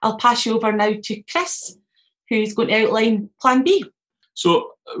I'll pass you over now to Chris, who's going to outline Plan B.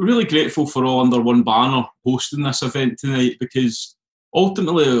 So, really grateful for All Under One Banner hosting this event tonight, because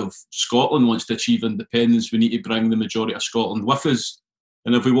ultimately, if Scotland wants to achieve independence, we need to bring the majority of Scotland with us.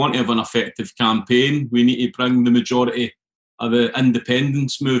 And if we want to have an effective campaign, we need to bring the majority of the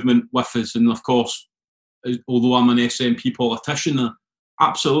independence movement with us. And of course, although I'm an SNP politician, I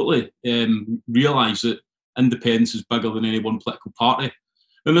absolutely realise that independence is bigger than any one political party.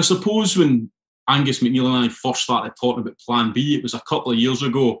 And I suppose when Angus MacNeil and I first started talking about Plan B, it was a couple of years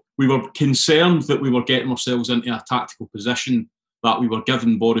ago, we were concerned that we were getting ourselves into a tactical position, that we were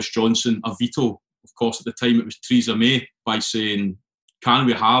giving Boris Johnson a veto. Of course, at the time it was Theresa May, by saying, can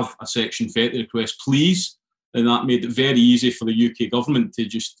we have a Section 30 request, please? And that made it very easy for the UK government to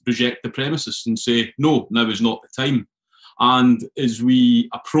just reject the premises and say, no, now is not the time. And as we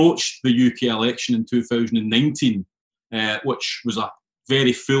approached the UK election in 2019, which was a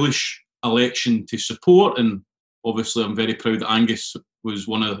very foolish election to support, and obviously I'm very proud that Angus was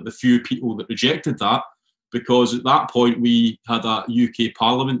one of the few people that rejected that, because at that point we had a UK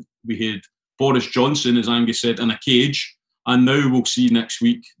Parliament, we had Boris Johnson, as Angus said, in a cage, and now we'll see next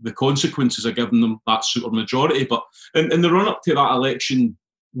week the consequences of giving them that supermajority. But in the run-up to that election,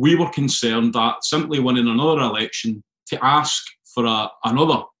 we were concerned that simply winning another election to ask for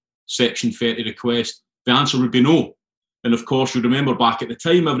another Section 30 request, the answer would be no. And of course, you remember back at the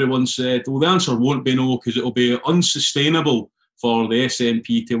time, everyone said, well, the answer won't be no, because it'll be unsustainable for the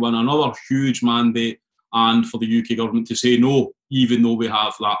SNP to win another huge mandate and for the UK government to say no, even though we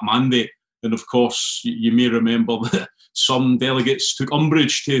have that mandate. And of course, you may remember that some delegates took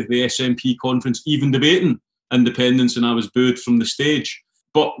umbrage to the SNP conference even debating independence, and I was booed from the stage.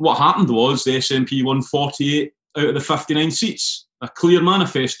 But what happened was the SNP won 48 out of the 59 seats, a clear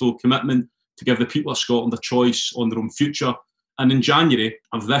manifesto commitment to give the people of Scotland a choice on their own future. And in January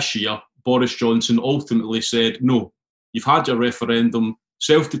of this year, Boris Johnson ultimately said, no, you've had your referendum.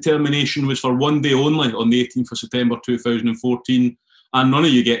 Self-determination was for one day only on the 18th of September 2014, and none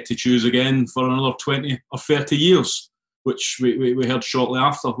of you get to choose again for another 20 or 30 years, which we heard shortly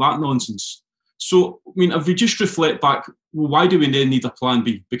after that nonsense. So, I mean, if we just reflect back, well, why do we then need a Plan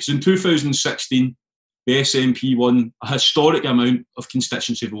B? Because in 2016, the SNP won a historic amount of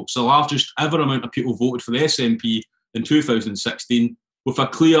constituency votes, the largest ever amount of people voted for the SNP in 2016, with a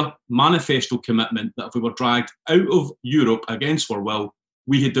clear manifesto commitment that if we were dragged out of Europe against our will,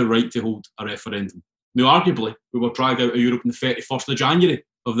 we had the right to hold a referendum. Now, arguably, we were dragged out of Europe on the 31st of January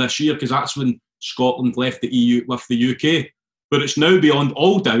of this year, because that's when Scotland left the EU with the UK. But it's now beyond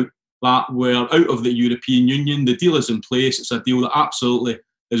all doubt that we're out of the European Union. The deal is in place. It's a deal that absolutely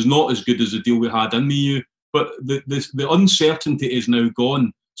is not as good as the deal we had in the EU. But the uncertainty is now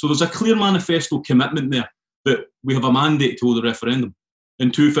gone. So there's a clear manifesto commitment there that we have a mandate to hold a referendum.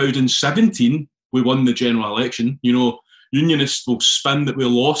 In 2017, we won the general election. You know, Unionists will spin that we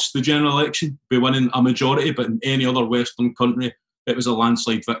lost the general election by winning a majority, but in any other Western country, it was a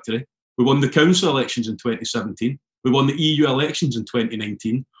landslide victory. We won the council elections in 2017. We won the EU elections in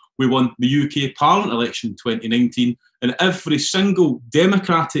 2019. We won the UK Parliament election in 2019. And every single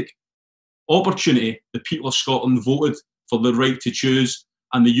democratic opportunity, the people of Scotland voted for the right to choose,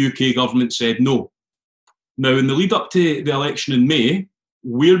 and the UK government said no. Now, in the lead up to the election in May,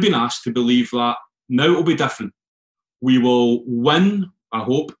 we're being asked to believe that now it'll be different. We will win, I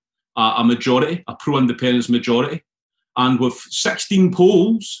hope, a majority, a pro-independence majority. And with 16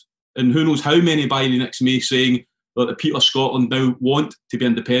 polls, and who knows how many by the next May, saying that the people of Scotland now want to be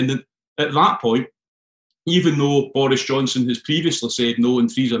independent, at that point, even though Boris Johnson has previously said no and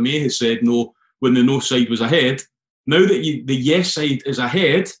Theresa May has said no when the no side was ahead, now that the yes side is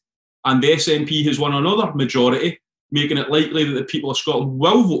ahead and the SNP has won another majority, making it likely that the people of Scotland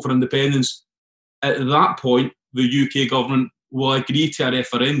will vote for independence, at that point, the UK government will agree to a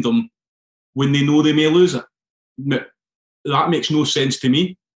referendum when they know they may lose it. Now, that makes no sense to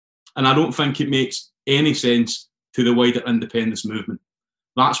me, and I don't think it makes any sense to the wider independence movement.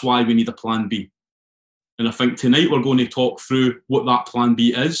 That's why we need a Plan B. And I think tonight we're going to talk through what that Plan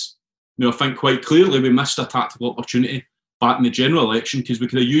B is. Now, I think quite clearly we missed a tactical opportunity back in the general election, because we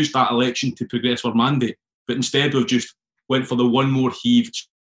could have used that election to progress our mandate, but instead we've just went for the one more heave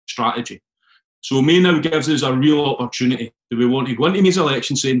strategy. So May now gives us a real opportunity. Do we want to go into these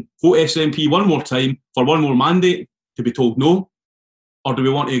elections saying, vote SNP one more time for one more mandate, to be told no? Or do we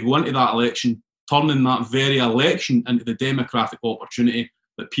want to go into that election, turning that very election into the democratic opportunity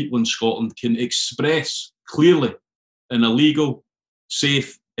that people in Scotland can express clearly in a legal,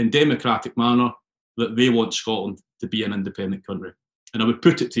 safe and democratic manner that they want Scotland to be an independent country? And I would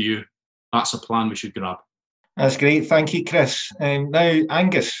put it to you, that's a plan we should grab. That's great. Thank you, Chris. Now,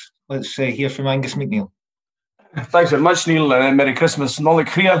 Angus, let's hear from Angus McNeil. Thanks very much, Neil, and Merry Christmas. Nollaig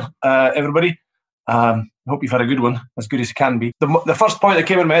Chrial, everybody. I hope you've had a good one, as good as you can be. The first point that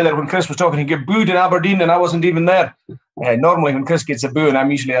came in my head there when Chris was talking, he got booed in Aberdeen and I wasn't even there. Normally when Chris gets a boo, and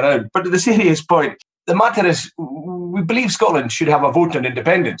I'm usually around. But to the serious point, the matter is, we believe Scotland should have a vote on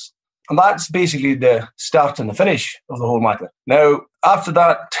independence. And that's basically the start and the finish of the whole matter. Now, after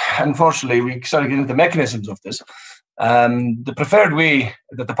that, unfortunately, we started getting into the mechanisms of this. The preferred way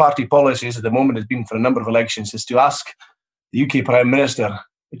that the party policy is at the moment has been for a number of elections is to ask the UK Prime Minister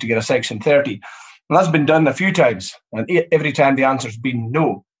to get a Section 30. And that's been done a few times. And every time the answer's been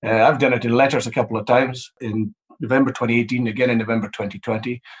no. I've done it in letters a couple of times, in November 2018, again in November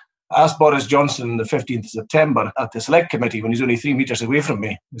 2020. I asked Boris Johnson on the 15th of September at the Select Committee when he's only 3 metres away from me.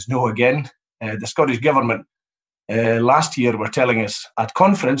 It was no again. The Scottish Government last year were telling us at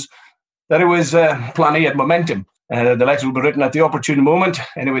conference that it was Plan A at momentum. The letter will be written at the opportune moment.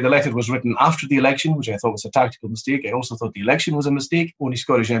 Anyway, the letter was written after the election, which I thought was a tactical mistake. I also thought the election was a mistake. Only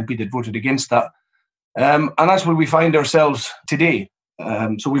Scottish MP that voted against that. And that's where we find ourselves today.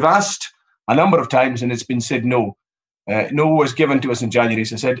 So we've asked a number of times and it's been said no. No was given to us in January,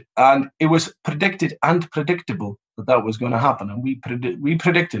 as I said, and it was predicted and predictable that was going to happen. And we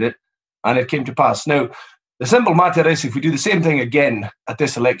predicted it and it came to pass. Now, the simple matter is, if we do the same thing again at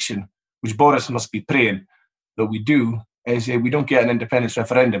this election, which Boris must be praying that we do, is we don't get an independence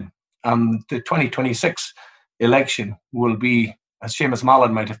referendum. And the 2026 election will be, as Seamus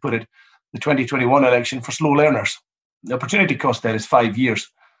Mallon might have put it, the 2021 election for slow learners. The opportunity cost there is 5 years.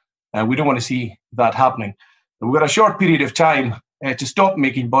 And we don't want to see that happening. We've got a short period of time to stop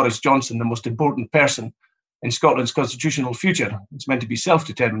making Boris Johnson the most important person in Scotland's constitutional future. It's meant to be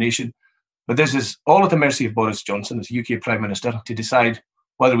self-determination, but this is all at the mercy of Boris Johnson as UK Prime Minister to decide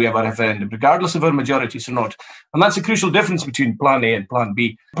whether we have a referendum, regardless of our majorities or not. And that's a crucial difference between Plan A and Plan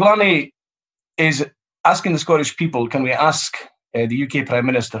B. Plan A is asking the Scottish people, can we ask the UK Prime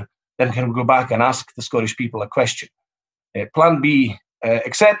Minister, then can we go back and ask the Scottish people a question? Plan B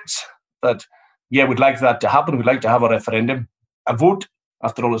accepts that, yeah, we'd like that to happen. We'd like to have a referendum, a vote.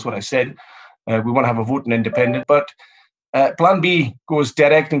 After all, is what I said. We want to have a vote in independence. But Plan B goes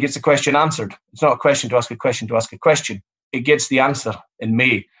direct and gets the question answered. It's not a question to ask a question to ask a question. It gets the answer in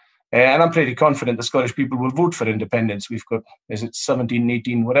May. And I'm pretty confident the Scottish people will vote for independence. We've got, is it 17,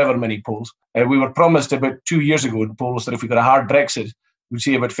 18, whatever many polls. We were promised about 2 years ago in polls that if we got a hard Brexit, we'd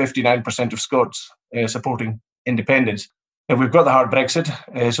see about 59% of Scots supporting independence. Now, we've got the hard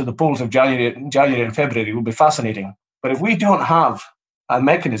Brexit, so the polls of January and February will be fascinating. But if we don't have a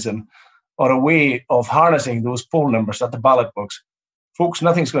mechanism or a way of harnessing those poll numbers at the ballot box, folks,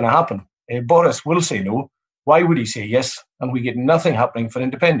 nothing's going to happen. Boris will say no. Why would he say yes? And we get nothing happening for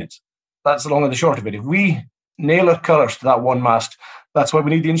independence. That's the long and the short of it. If we nail our colours to that one mast, that's why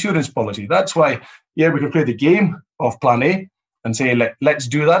we need the insurance policy. That's why, yeah, we can play the game of Plan A and say, let's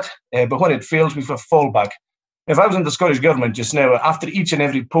do that. But when it fails, we have a fallback. If I was in the Scottish Government just now, after each and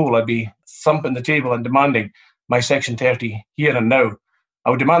every poll, I'd be thumping the table and demanding my Section 30 here and now. I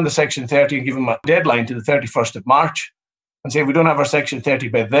would demand the Section 30 and give them a deadline to the 31st of March and say, if we don't have our Section 30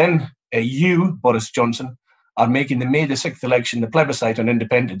 by then, you, Boris Johnson, are making the May the 6th election the plebiscite on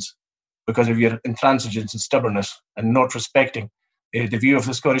independence because of your intransigence and stubbornness and not respecting the view of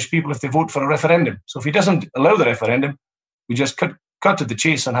the Scottish people if they vote for a referendum. So if he doesn't allow the referendum, we just cut to the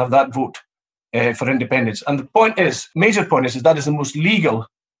chase and have that vote for independence. And the point is, major point is that is the most legal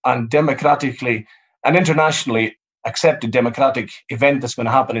and democratically and internationally accepted democratic event that's going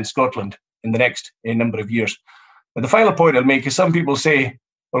to happen in Scotland in the next number of years. But the final point I'll make is some people say,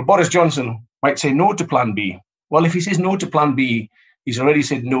 well, Boris Johnson might say no to Plan B. Well, if he says no to Plan B, he's already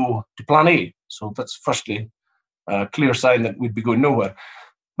said no to Plan A. So that's firstly a clear sign that we'd be going nowhere.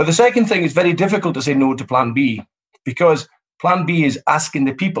 But the second thing is very difficult to say no to Plan B because Plan B is asking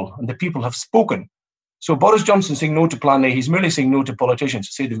the people, and the people have spoken. So Boris Johnson saying no to Plan A, he's merely saying no to politicians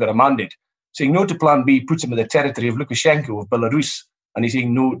who say they've got a mandate. Saying no to Plan B puts him in the territory of Lukashenko of Belarus, and he's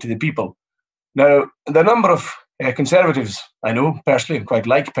saying no to the people. Now, the number of Conservatives I know personally, and quite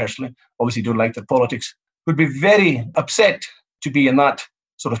like personally, obviously don't like their politics, would be very upset to be in that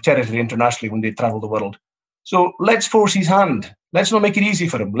sort of territory internationally when they travel the world. So let's force his hand. Let's not make it easy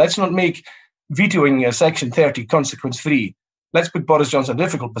for him. Let's not make vetoing Section 30 consequence-free. Let's put Boris Johnson in a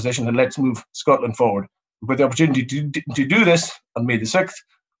difficult position and let's move Scotland forward. With the opportunity to do this on May the 6th,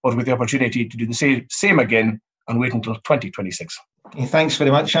 or with the opportunity to do the same again and wait until 2026. Thanks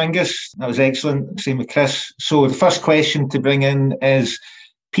very much, Angus. That was excellent. Same with Chris. So the first question to bring in is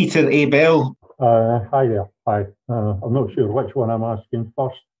Peter A. Bell. Hi there. Hi. I'm not sure which one I'm asking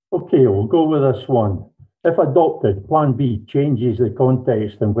first. Okay, we'll go with this one. If adopted, Plan B changes the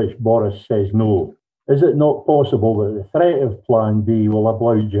context in which Boris says no. Is it not possible that the threat of Plan B will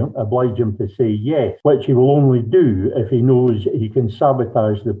oblige him to say yes, which he will only do if he knows he can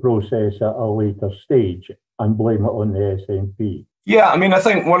sabotage the process at a later stage and blame it on the SNP? Yeah, I mean, I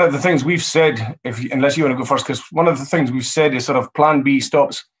think one of the things we've said, unless you want to go first, Chris, one of the things we've said is sort of Plan B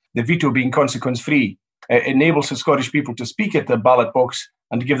stops the veto being consequence-free. It enables the Scottish people to speak at the ballot box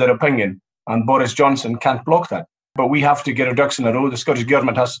and to give their opinion, and Boris Johnson can't block that. But we have to get our ducks in a row. The Scottish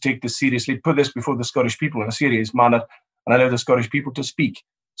Government has to take this seriously, put this before the Scottish people in a serious manner, and allow the Scottish people to speak.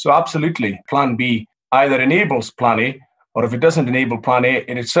 So absolutely, Plan B either enables Plan A, or if it doesn't enable Plan A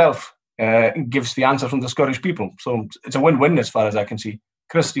in itself, gives the answer from the Scottish people. So it's a win-win as far as I can see.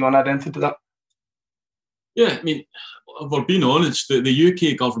 Chris, do you want to add anything to that? Yeah, I mean, if we're being honest,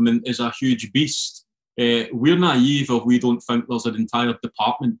 the UK government is a huge beast. We're naive if we don't think there's an entire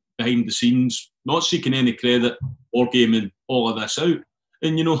department behind the scenes, not seeking any credit or gaming all of this out.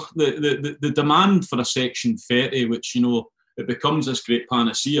 And, you know, the demand for a Section 30, which, you know, it becomes this great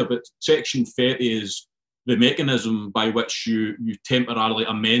panacea, but Section 30 is the mechanism by which you temporarily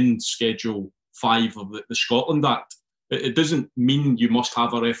amend Schedule 5 of the Scotland Act. It doesn't mean you must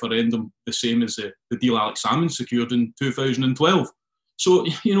have a referendum the same as the deal Alex Salmond secured in 2012. So,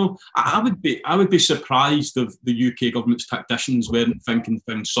 you know, I would be surprised if the UK government's tacticians weren't thinking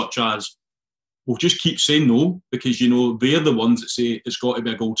things such as, we'll just keep saying no, because, you know, they're the ones that say it's got to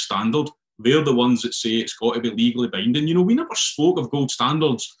be a gold standard. They're the ones that say it's got to be legally binding. You know, we never spoke of gold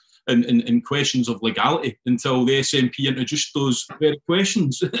standards in questions of legality until the SNP introduced those very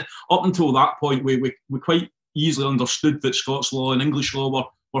questions. Up until that point, we quite easily understood that Scots law and English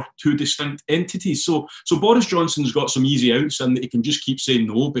law were two distinct entities. So Boris Johnson's got some easy outs and that he can just keep saying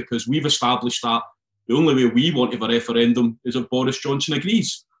no, because we've established that the only way we want to have a referendum is if Boris Johnson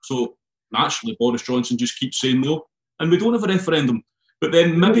agrees. So naturally, Boris Johnson just keeps saying no, and we don't have a referendum. But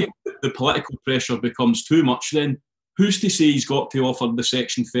then maybe the political pressure becomes too much then. Who's to say he's got to offer the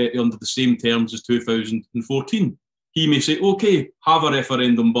Section 30 under the same terms as 2014? He may say, OK, have a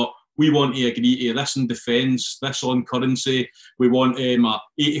referendum, but we want to agree to this in defence, this on currency. We want a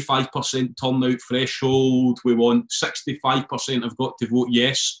 85% turnout threshold. We want 65% have got to vote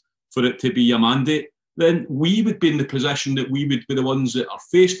yes for it to be a mandate. Then we would be in the position that we would be the ones that are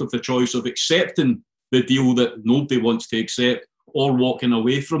faced with the choice of accepting the deal that nobody wants to accept or walking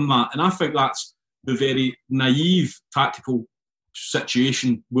away from that. And I think that's the very naive tactical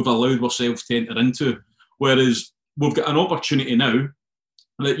situation we've allowed ourselves to enter into. Whereas we've got an opportunity now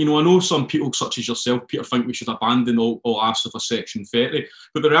that, you know, I know some people such as yourself, Peter, think we should abandon all ask of a Section 30.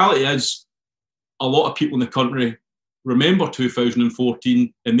 But the reality is a lot of people in the country remember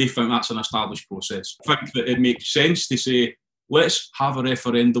 2014 and they think that's an established process. I think that it makes sense to say, let's have a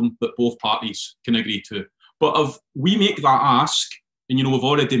referendum that both parties can agree to. But if we make that ask, and, you know, we've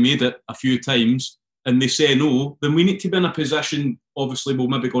already made it a few times, and they say no, then we need to be in a position, obviously we'll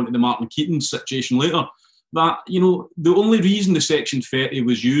maybe go into the Martin Keating situation later, that, you know, the only reason the Section 30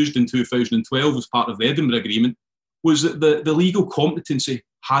 was used in 2012 as part of the Edinburgh Agreement was that the legal competency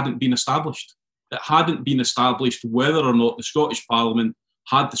hadn't been established. It hadn't been established whether or not the Scottish Parliament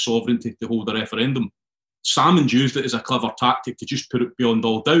had the sovereignty to hold a referendum. Salmond used it as a clever tactic to just put it beyond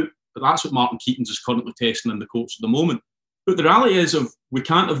all doubt, but that's what Martin Keating is currently testing in the courts at the moment. But the reality is, if we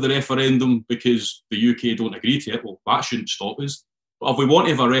can't have the referendum because the UK don't agree to it, well, that shouldn't stop us. But if we want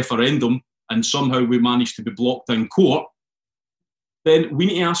to have a referendum and somehow we manage to be blocked in court, then we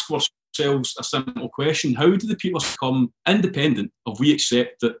need to ask ourselves a simple question. How do the people become independent if we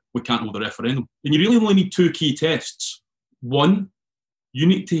accept that we can't hold a referendum? And you really only need two key tests. One, you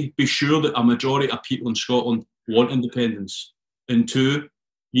need to be sure that a majority of people in Scotland want independence. And two,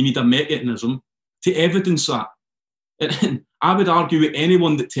 you need a mechanism to evidence that. And I would argue with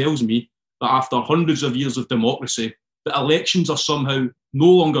anyone that tells me that after hundreds of years of democracy, that elections are somehow no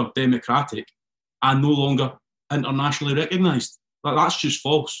longer democratic and no longer internationally recognised. That's just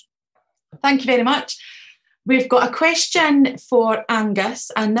false. Thank you very much. We've got a question for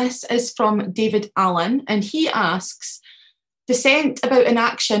Angus, and this is from David Allen, and he asks, dissent about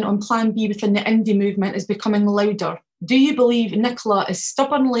inaction on Plan B within the indie movement is becoming louder. Do you believe Nicola is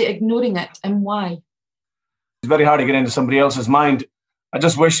stubbornly ignoring it, and why? It's very hard to get into somebody else's mind. I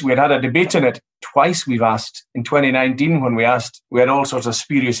just wish we had had a debate on it. Twice we've asked. In 2019, when we asked, we had all sorts of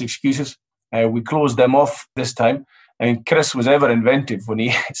spurious excuses. We closed them off this time. And Chris was ever inventive when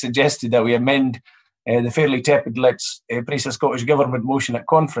he suggested that we amend the fairly tepid Let's Brace a Scottish Government motion at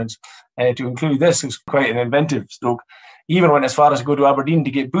conference to include this. It was quite an inventive stroke. He even went as far as go to Aberdeen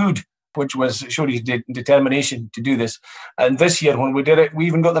to get booed, which showed his determination to do this. And this year, when we did it, we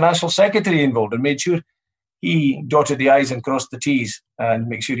even got the National Secretary involved and made sure he dotted the I's and crossed the T's and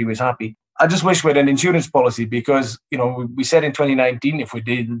make sure he was happy. I just wish we had an insurance policy because, we said in 2019 if we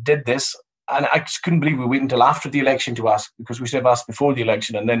did this, and I just couldn't believe we waited until after the election to ask, because we should have asked before the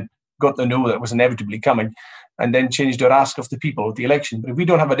election and then got the no that was inevitably coming and then changed our ask of the people at the election. But if we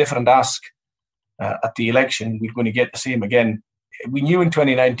don't have a different ask at the election, we're going to get the same again. We knew in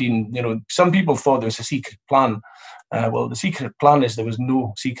 2019, some people thought there was a secret plan. Well, the secret plan is there was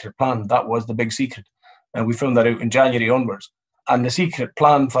no secret plan. That was the big secret. And we found that out in January onwards. And the secret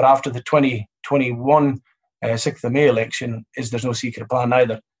plan for after the 2021 6th of May election is there's no secret plan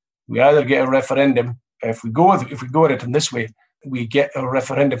either. We either get a referendum, if we go at it in this way, we get a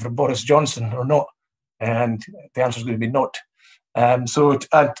referendum for Boris Johnson or not. And the answer is going to be not. So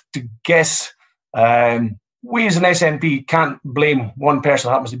to guess, we as an SNP can't blame one person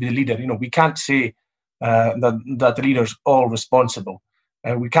who happens to be the leader. We can't say that the leader's all responsible.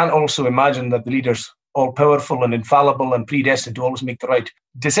 We can't also imagine that the leader's all powerful and infallible and predestined to always make the right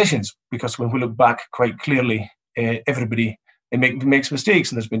decisions, because when we look back quite clearly, everybody makes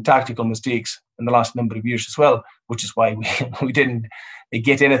mistakes, and there's been tactical mistakes in the last number of years as well, which is why we didn't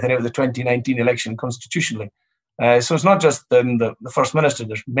get anything out of the 2019 election constitutionally. So it's not just the First Minister,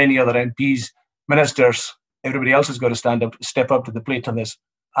 there's many other MPs, ministers, everybody else has got to step up to the plate on this,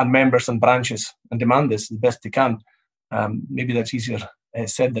 and members and branches, and demand this the best they can. Maybe that's easier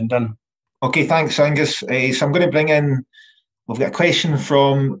said than done. Okay, thanks, Angus. So I'm going to bring in, we've got a question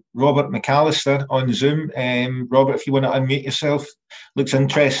from Robert McAllister on Zoom. Robert, if you want to unmute yourself, looks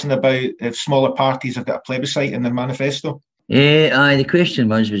interesting about if smaller parties have got a plebiscite in their manifesto. The question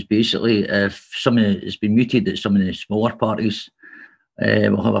was basically if it's been mooted that some of the smaller parties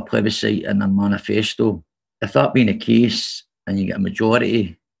will have a plebiscite in their manifesto. If that being the case, and you get a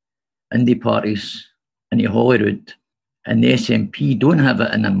majority indie parties in Holyrood, and the SNP don't have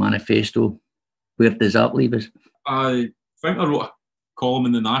it in their manifesto, where does that leave us? I think I wrote a column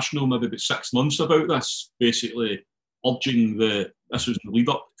in the National maybe about 6 months about this, basically urging this was the lead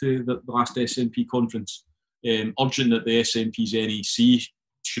up to the last SNP conference, urging that the SNP's NEC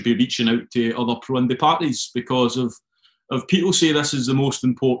should be reaching out to other pro-indie parties, because of people say this is the most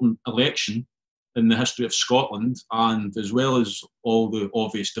important election in the history of Scotland, and as well as all the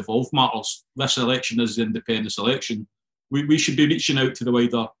obvious devolved matters, this election is the independence election. We should be reaching out to the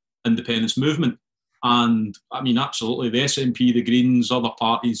wider independence movement. And I mean, absolutely, the SNP, the Greens, other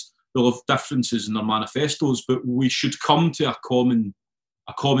parties will have differences in their manifestos, but we should come to a common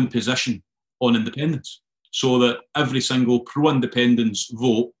position on independence, so that every single pro-independence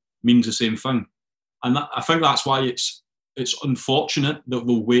vote means the same thing. And I think that's why it's unfortunate that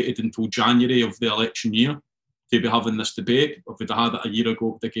we've waited until January of the election year to be having this debate. If we'd had it a year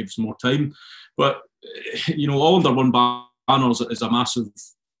ago, that gives more time. But, all under one banner is a massive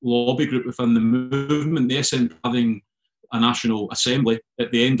lobby group within the movement. The SNP having a National Assembly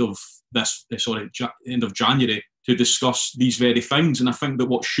at the end of end of January to discuss these very things. And I think that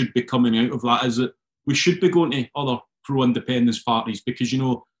what should be coming out of that is that we should be going to other pro-independence parties, because,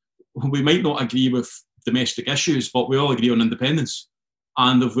 we might not agree with domestic issues, but we all agree on independence.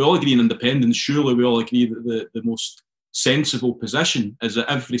 And if we all agree on independence, surely we all agree that the most sensible position is that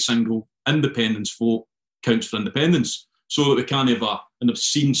every single independence vote counts for independence, so that we can't have an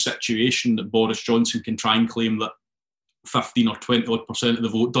obscene situation that Boris Johnson can try and claim that 15 or 20% of the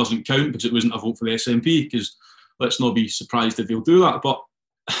vote doesn't count because it wasn't a vote for the SNP, because let's not be surprised if he'll do that. But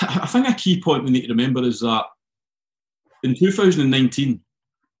I think a key point we need to remember is that in 2019,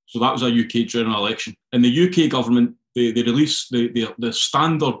 so that was a UK general election, and the UK government, they released the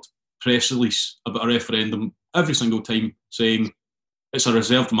standard press release about a referendum every single time, saying it's a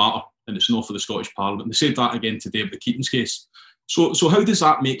reserved matter and it's not for the Scottish Parliament. They said that again today with the Keating's case. So how does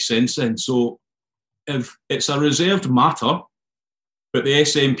that make sense then? So if it's a reserved matter, but the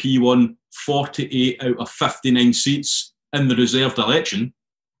SNP won 48 out of 59 seats in the reserved election,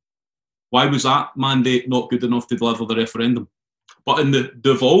 why was that mandate not good enough to deliver the referendum? But in the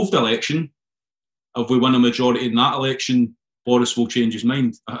devolved election, if we win a majority in that election, Boris will change his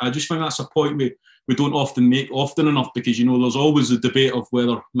mind. I just think that's a point we don't often make often enough, because, there's always the debate of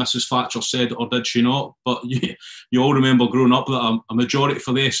whether Mrs Thatcher said it or did she not. But you all remember growing up that a majority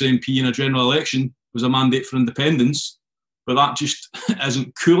for the SNP in a general election was a mandate for independence. But that just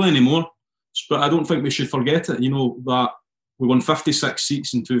isn't cool anymore. But I don't think we should forget it, that we won 56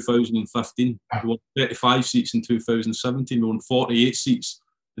 seats in 2015, we won 35 seats in 2017, we won 48 seats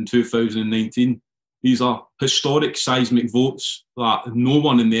in 2019. These are historic seismic votes that no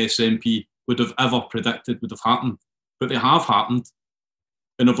one in the SNP would have ever predicted would have happened. But they have happened.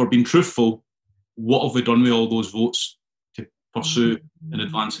 And if we're being truthful, what have we done with all those votes to pursue and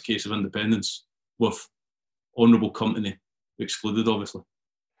advance the case of independence? We've honourable company excluded, obviously.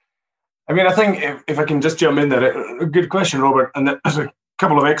 I mean, I think if I can just jump in there, a good question, Robert, and there's a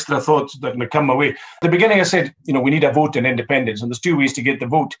couple of extra thoughts that may come my way. At the beginning, I said, we need a vote in independence, and there's two ways to get the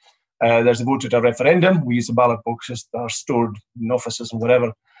vote. There's a vote at a referendum. We use the ballot boxes that are stored in offices and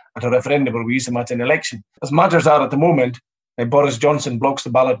whatever at a referendum, or we use them at an election. As matters are at the moment, Boris Johnson blocks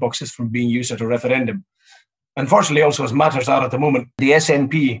the ballot boxes from being used at a referendum. Unfortunately, also, as matters are at the moment, the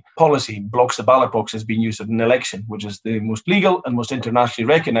SNP policy blocks the ballot boxes being used at an election, which is the most legal and most internationally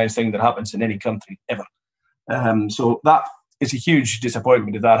recognised thing that happens in any country ever. So that is a huge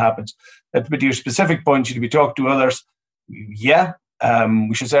disappointment if that happens. But to your specific point, should we talk to others? Yeah,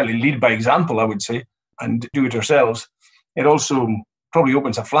 we should certainly lead by example, I would say, and do it ourselves. It also probably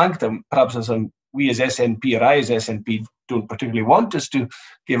opens a flank that perhaps we as SNP or I as SNP don't particularly want, is to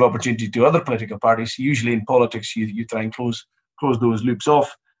give opportunity to other political parties. Usually in politics, you try and close those loops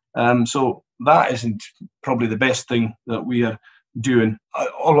off. So that isn't probably the best thing that we are doing.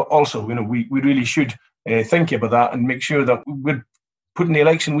 Also, we really should think about that and make sure that we're putting the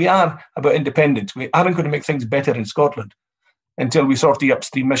election, we are about independence. We aren't going to make things better in Scotland until we sort the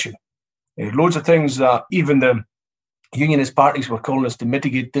upstream issue. Loads of things that even the unionist parties were calling us to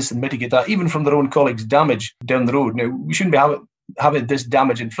mitigate this and mitigate that, even from their own colleagues' damage down the road. Now, we shouldn't be having this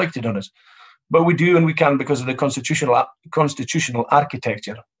damage inflicted on us, but we do and we can because of the constitutional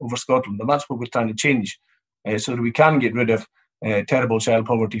architecture over Scotland, and that's what we're trying to change, so that we can get rid of terrible child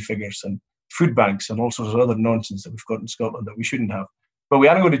poverty figures and food banks and all sorts of other nonsense that we've got in Scotland that we shouldn't have. But we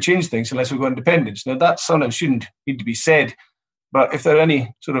aren't going to change things unless we've got independence. Now, that sometimes shouldn't need to be said, but if there are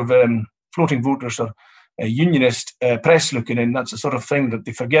any sort of floating voters or unionist press looking in, that's the sort of thing that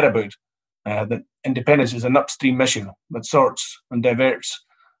they forget about, that independence is an upstream issue that sorts and diverts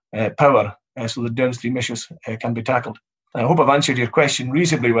power so that downstream issues can be tackled. I hope I've answered your question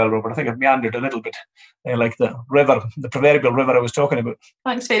reasonably well, Robert. I think I've meandered a little bit like the proverbial river I was talking about.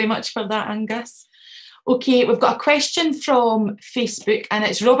 Thanks very much for that, Angus. Okay, we've got a question from Facebook, and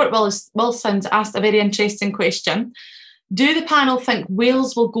it's Robert Wilson's asked a very interesting question. Do the panel think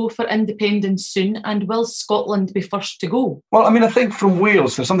Wales will go for independence soon, and will Scotland be first to go? Well, I mean, I think from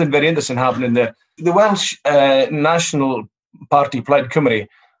Wales, there's something very interesting happening there. The Welsh National Party, Plaid Cymru,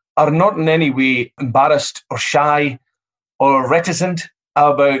 are not in any way embarrassed or shy or reticent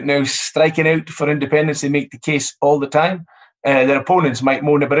about now striking out for independence. They make the case all the time. Their opponents might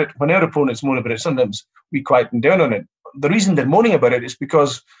moan about it. When our opponents moan about it, sometimes we quieten down on it. The reason they're moaning about it is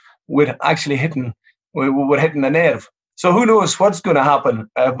because we're actually hitting a nerve. So who knows what's going to happen?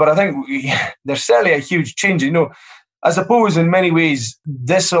 But I think there's certainly a huge change. I suppose in many ways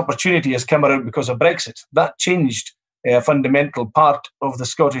this opportunity has come around because of Brexit. That changed a fundamental part of the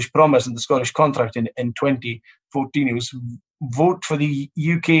Scottish promise and the Scottish contract in 2014. It was vote for the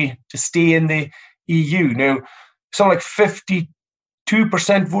UK to stay in the EU. Now, something like 52%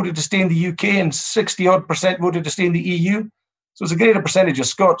 voted to stay in the UK and 60-odd% voted to stay in the EU. So it's a greater percentage of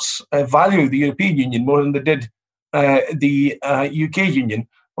Scots value the European Union more than they did the UK Union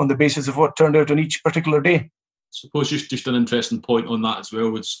on the basis of what turned out on each particular day. I suppose just an interesting point on that as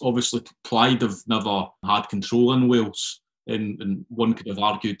well. It's obviously Plaid have never had control in Wales, and one could have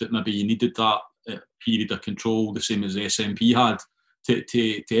argued that maybe you needed that period of control, the same as the SNP had,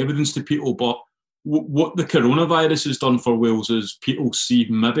 to evidence to people. But what the coronavirus has done for Wales is people see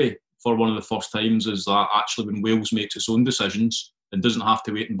maybe for one of the first times is that actually when Wales makes its own decisions and doesn't have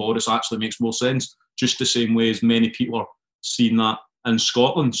to wait on Boris, actually makes more sense, just the same way as many people are seeing that in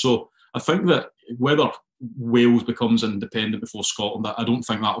Scotland. So I think that whether Wales becomes independent before Scotland, I don't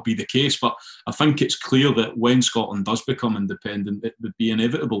think that will be the case, but I think it's clear that when Scotland does become independent, it would be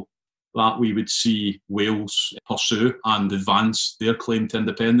inevitable that we would see Wales pursue and advance their claim to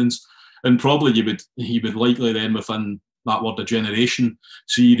independence. And probably you would likely then, within that word, a generation,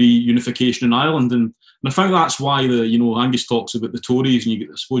 see reunification in Ireland. And I think that's why Angus talks about the Tories, and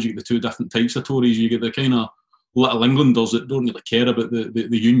I suppose you get the two different types of Tories. You get the kind of little Englanders that don't really care about the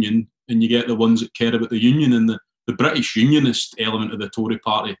union, and you get the ones that care about the union. And the British unionist element of the Tory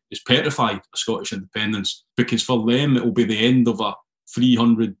party is petrified of Scottish independence, because for them it will be the end of a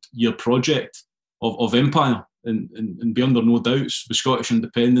 300-year project of empire. And be under no doubts, with Scottish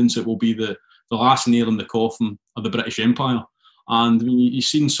independence, it will be the last nail in the coffin of the British Empire. And I mean, you've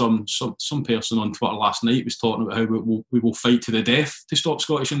seen some person on Twitter last night was talking about how we will fight to the death to stop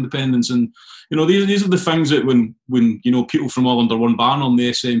Scottish independence. And these are the things that when people from all under one banner on the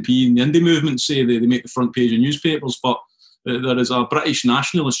SNP and the indie movement say they make the front page of newspapers, but there is a British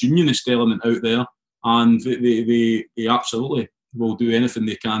nationalist unionist element out there, and they absolutely will do anything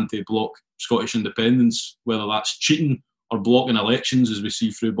they can to block Scottish independence, whether that's cheating or blocking elections, as we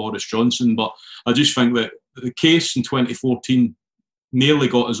see through Boris Johnson. But I just think that the case in 2014 nearly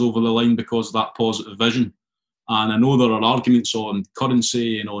got us over the line because of that positive vision. And I know there are arguments on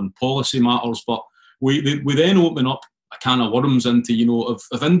currency and on policy matters, but we then open up a can of worms into,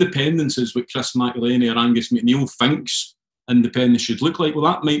 if independence is what Chris McEleny or Angus MacNeil thinks independence should look like, well,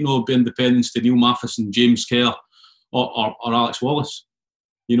 that might not be independence to Neil Matheson, James Kerr, or Alex Wallace.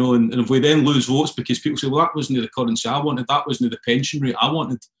 And if we then lose votes because people say, well, that wasn't the currency I wanted, that wasn't the pension rate I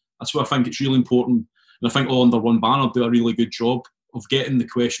wanted. That's why I think it's really important. And I think All Under One Banner do a really good job of getting the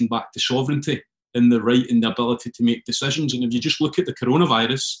question back to sovereignty and the right and the ability to make decisions. And if you just look at the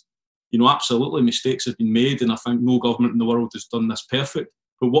coronavirus, absolutely mistakes have been made, and I think no government in the world has done this perfect.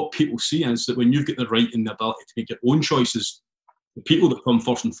 But what people see is that when you've got the right and the ability to make your own choices, the people that come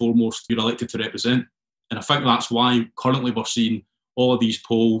first and foremost, you're elected to represent. And I think that's why currently we're seeing all of these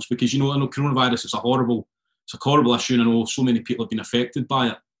polls, because I know coronavirus is a horrible issue, and I know so many people have been affected by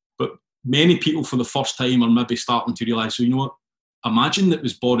it. But many people for the first time are maybe starting to realise, so you know what, imagine it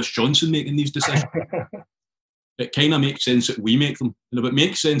was Boris Johnson making these decisions. It kind of makes sense that we make them. And if it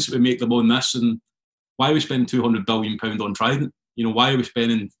makes sense that we make them on this, and why are we spending £200 billion on Trident? Why are we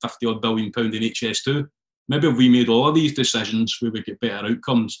spending 50 odd billion in HS2? Maybe if we made all of these decisions, we would get better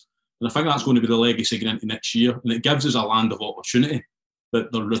outcomes. And I think that's going to be the legacy going into next year. And it gives us a land of opportunity,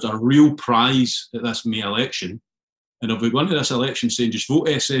 that there is a real prize at this May election. And if we go into this election saying just vote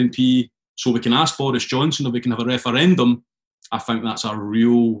SNP so we can ask Boris Johnson if we can have a referendum, I think that's a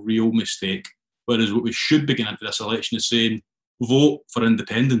real mistake. Whereas what we should begin into this election is saying, vote for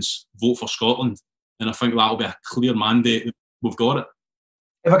independence, vote for Scotland. And I think that'll be a clear mandate. We've got it.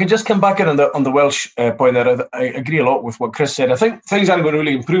 If I could just come back in on the Welsh point there, I agree a lot with what Chris said. I think things aren't going to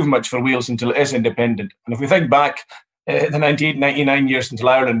really improve much for Wales until it is independent. And if we think back the 99 years since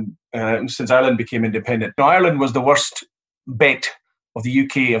Ireland became independent, Ireland was the worst bet of the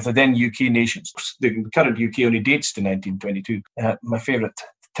UK, of the then UK nations. The current UK only dates to 1922. My favourite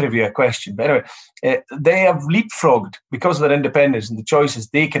trivia question. But anyway, they have leapfrogged because of their independence and the choices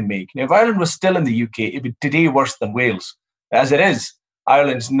they can make. Now, if Ireland was still in the UK, it would be today worse than Wales. As it is,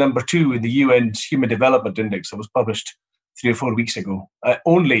 Ireland's number 2 in the UN's Human Development Index that was published 3 or 4 weeks ago,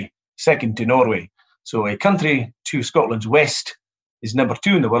 only second to Norway. So a country to Scotland's west is number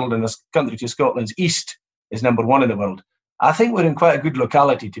 2 in the world, and a country to Scotland's east is number 1 in the world. I think we're in quite a good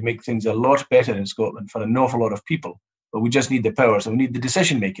locality to make things a lot better in Scotland for an awful lot of people. But we just need the powers, and we need the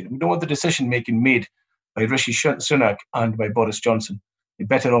decision-making. We don't want the decision-making made by Rishi Sunak and by Boris Johnson. They're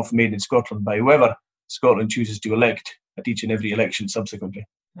better off made in Scotland by whoever Scotland chooses to elect at each and every election subsequently.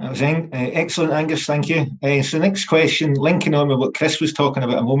 That was excellent, Angus, thank you. So next question, linking on with what Chris was talking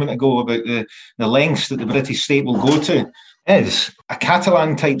about a moment ago about the lengths that the British state will go to, is a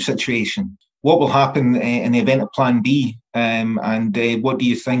Catalan-type situation. What will happen in the event of Plan B, and what do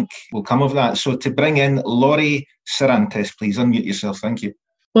you think will come of that? So to bring in Laurie Cervantes, please unmute yourself. Thank you.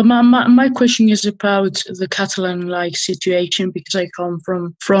 Well, my question is about the Catalan-like situation, because I come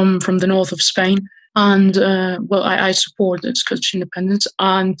from the north of Spain, and I support the Scottish independence,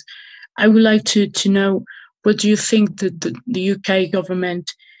 and I would like to know, what do you think that the UK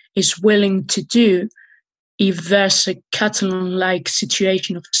government is willing to do if there's a Catalan-like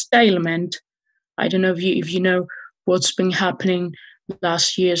situation of stalemate? I don't know if you know what's been happening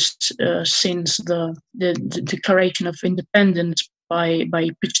last year since the declaration of independence by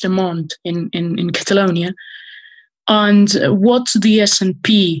Puigdemont in Catalonia, and what the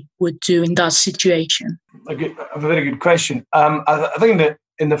SNP would do in that situation. A very good question. I think that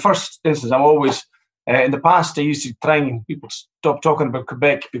in the first instance, I'm always, in the past, I used to try and people stop talking about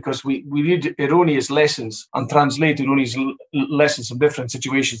Quebec, because we read erroneous lessons and translate erroneous lessons from different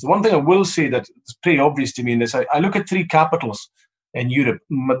situations. The one thing I will say that is pretty obvious to me in this, I look at 3 capitals in Europe,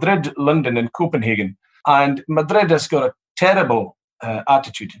 Madrid, London and Copenhagen. And Madrid has got a terrible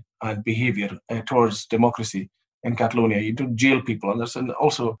attitude and behaviour towards democracy in Catalonia. You don't jail people, and there's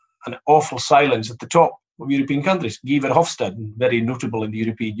also an awful silence at the top of European countries. Guy Verhofstadt, very notable in the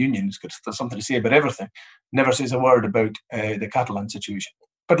European Union, has got something to say about everything, never says a word about the Catalan situation.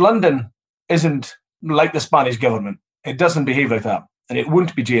 But London isn't like the Spanish government. It doesn't behave like that, and it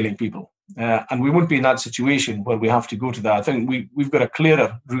won't be jailing people. And we won't be in that situation where we have to go to that. I think we've got a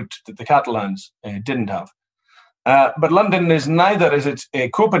clearer route that the Catalans didn't have. But London is neither is it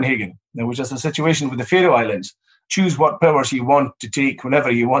Copenhagen, which is a situation with the Faroe Islands. Choose what powers you want to take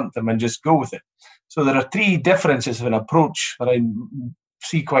whenever you want them and just go with it. So there are 3 differences of an approach that I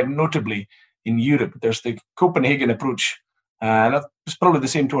see quite notably in Europe. There's the Copenhagen approach, and it's probably the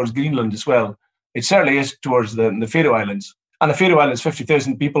same towards Greenland as well. It certainly is towards the Faroe Islands. And the Faroe Islands,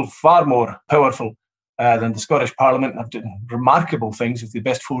 50,000 people, far more powerful than the Scottish Parliament. Have done remarkable things with the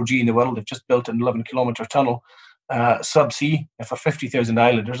best 4G in the world. They've just built an 11-kilometre tunnel subsea for 50,000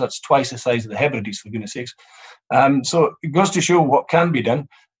 islanders. That's twice the size of the Hebrides, for goodness sakes. So it goes to show what can be done.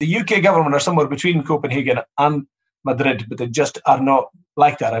 The UK government are somewhere between Copenhagen and Madrid, but they just are not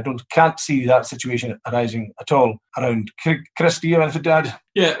like that. I can't see that situation arising at all around. Chris, do you have anything to add?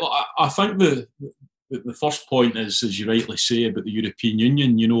 Yeah, well, I think the first point is, as you rightly say, about the European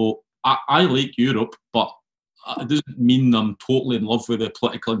Union. You know, I like Europe, but it doesn't mean I'm totally in love with the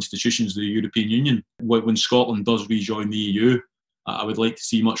political institutions of the European Union. When Scotland does rejoin the EU, I would like to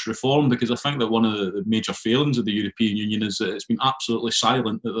see much reform, because I think that one of the major failings of the European Union is that it's been absolutely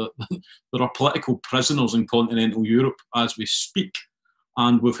silent, that there are political prisoners in continental Europe as we speak.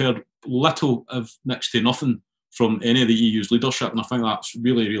 And we've heard little of next to nothing from any of the EU's leadership. And I think that's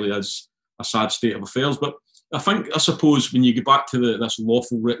really, really is a sad state of affairs. But I suppose when you get back to this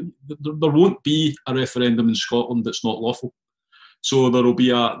lawful, there won't be a referendum in Scotland that's not lawful. So there will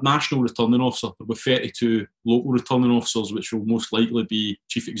be a national returning officer. There will be 32 local returning officers, which will most likely be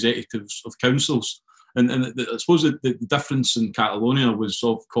chief executives of councils. And I suppose the difference in Catalonia was,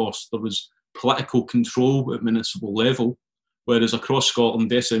 of course, there was political control at municipal level, whereas across Scotland,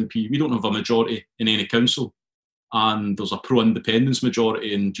 the SNP, we don't have a majority in any council. And there's a pro-independence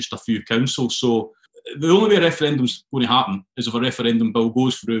majority in just a few councils. So the only way a referendum's going to happen is if a referendum bill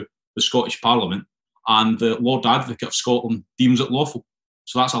goes through the Scottish Parliament and the Lord Advocate of Scotland deems it lawful.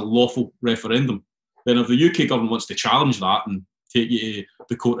 So that's a lawful referendum. Then if the UK government wants to challenge that and take you to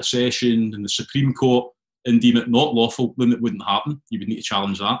the Court of Session and the Supreme Court and deem it not lawful, then it wouldn't happen. You would need to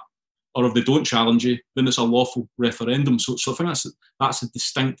challenge that. Or if they don't challenge you, then it's a lawful referendum. So I think that's a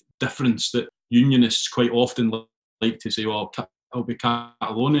distinct difference that unionists quite often like to say, well, it'll be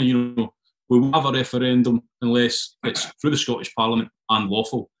Catalonia, you know, we will have a referendum unless it's through the Scottish Parliament and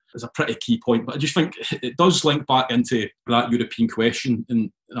lawful. It's a pretty key point. But I just think it does link back into that European question,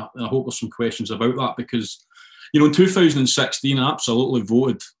 and I hope there's some questions about that, because, you know, in 2016, I absolutely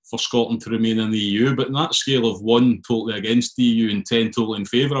voted for Scotland to remain in the EU, but in that scale of 1 totally against the EU and 10 totally in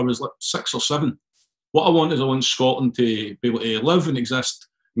favour, I was like 6 or 7. What I want Scotland to be able to live and exist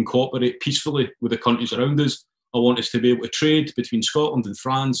and cooperate peacefully with the countries around us. I want us to be able to trade between Scotland and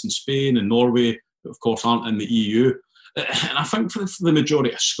France and Spain and Norway, that of course aren't in the EU. And I think for the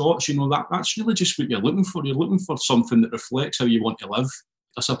majority of Scots, you know, that's really just what you're looking for. You're looking for something that reflects how you want to live.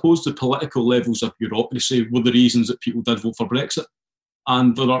 I suppose the political levels of bureaucracy were the reasons that people did vote for Brexit.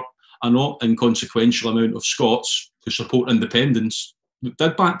 And there are a not inconsequential amount of Scots who support independence that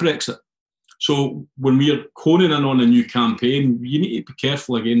did back Brexit. So when we're honing in on a new campaign, you need to be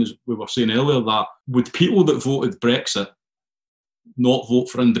careful, again, as we were saying earlier, that would people that voted Brexit not vote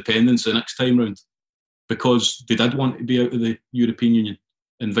for independence the next time round because they did want to be out of the European Union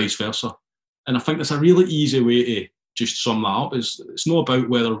and vice versa? And I think that's a really easy way to just sum that up. It's not about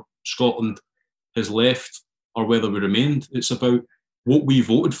whether Scotland has left or whether we remained. It's about what we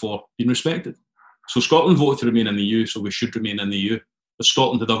voted for being respected. So Scotland voted to remain in the EU, so we should remain in the EU. If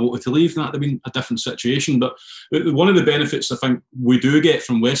Scotland had voted to leave, that would have been a different situation. But one of the benefits I think we do get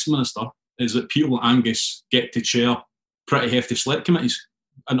from Westminster is that people like Angus get to chair pretty hefty select committees.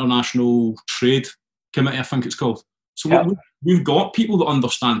 International Trade Committee, I think it's called. So yeah, we've got people that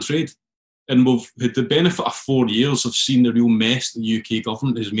understand trade. And we've had the benefit of 4 years of seeing the real mess the UK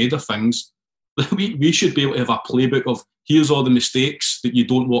government has made of things. We should be able to have a playbook of here's all the mistakes that you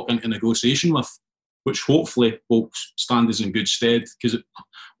don't walk into negotiation with, which hopefully will stand us in good stead, because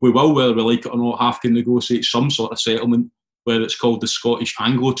we will, whether we like it or not, have to negotiate some sort of settlement, whether it's called the Scottish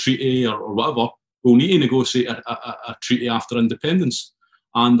Anglo Treaty or whatever. We'll need to negotiate a treaty after independence.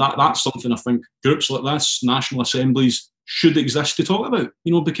 And that's something I think groups like this, national assemblies, should exist to talk about,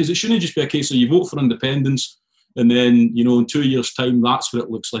 you know, because it shouldn't just be a case of you vote for independence and then, you know, in 2 years' time, that's what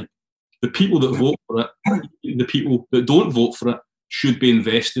it looks like. The people that vote for it, the people that don't vote for it, should be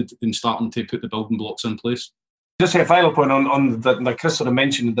invested in starting to put the building blocks in place. Just a final point on that Chris sort of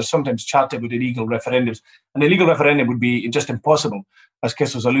mentioned, there's sometimes chat about illegal referendums. An illegal referendum would be just impossible, as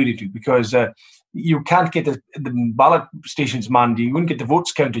Chris was alluding to, because you can't get the ballot stations manned, you wouldn't get the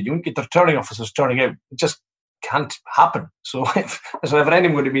votes counted, you wouldn't get the returning officers turning out. It just can't happen. So if there's a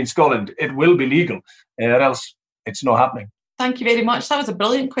referendum going to be in Scotland, it will be legal, or else it's not happening. Thank you very much. That was a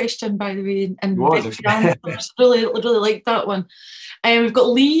brilliant question, by the way. And really liked that one. We've got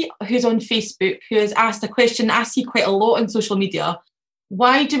Lee, who's on Facebook, who has asked a question I see quite a lot on social media.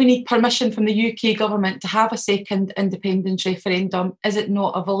 Why do we need permission from the UK government to have a second independence referendum? Is it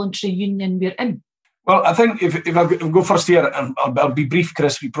not a voluntary union we're in? Well, I think if I go first here, and I'll be brief,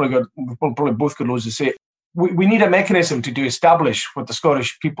 Chris, we'll probably both got loads to say. We need a mechanism to establish what the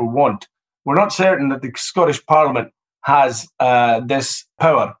Scottish people want we're not certain that the Scottish Parliament has this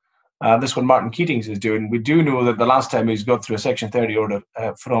power. This one Martin Keatings is doing. We do know that the last time he's got through a Section 30 order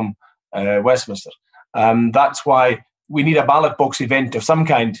from Westminster. That's why we need a ballot box event of some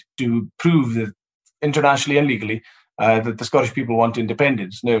kind to prove that internationally and legally that the Scottish people want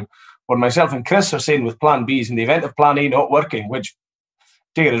independence. Now, what myself and Chris are saying with Plan B is in the event of Plan A not working, which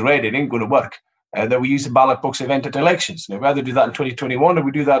take it as read, it ain't going to work, that we use the ballot box event at elections. Now, we either do that in 2021 or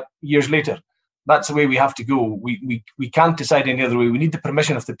we do that years later. That's the way we have to go. We can't decide any other way. We need the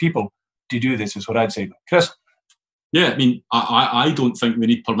permission of the people to do this, is what I'd say. Chris? Yeah, I mean, I don't think we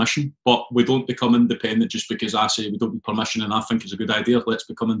need permission, but we don't become independent just because I say we don't need permission and I think it's a good idea. Let's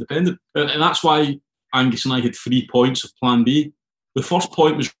become independent. And that's why Angus and I had 3 points of Plan B. The first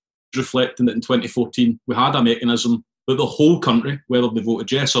point was reflecting that in 2014 we had a mechanism that the whole country, whether they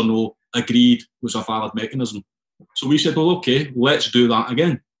voted yes or no, agreed was a valid mechanism. So we said, well, okay, let's do that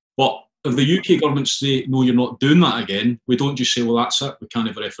again. But if the UK government say, no, you're not doing that again, we don't just say, well, that's it, we can't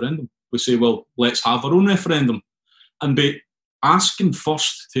have a referendum. We say, well, let's have our own referendum. And by asking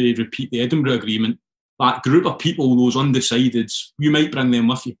first to repeat the Edinburgh Agreement, that group of people, those undecideds, you might bring them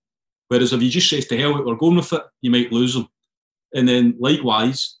with you. Whereas if you just say to hell with we're going with it, you might lose them. And then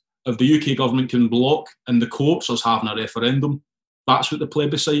likewise, if the UK government can block in the courts us having a referendum, that's what the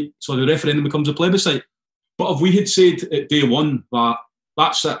plebiscite, so the referendum becomes a plebiscite. But if we had said at day one that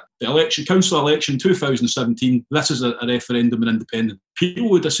that's it, the election, council election 2017, this is a referendum and independent, people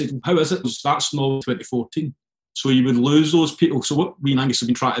would have said, well, how is it? That's not 2014. So you would lose those people. So what we and Angus have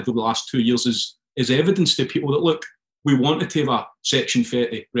been trying to do the last 2 years is evidence to people that, look, we wanted to have a Section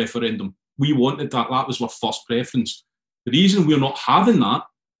 30 referendum. We wanted that. That was our first preference. The reason we're not having that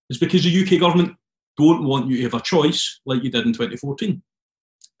is because the UK government don't want you to have a choice like you did in 2014.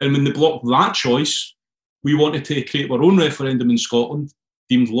 And when they blocked that choice, we wanted to create our own referendum in Scotland,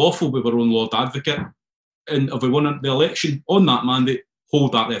 deemed lawful by our own Lord Advocate. And if we won the election on that mandate,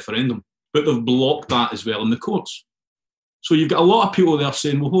 hold that referendum. But they've blocked that as well in the courts. So you've got a lot of people there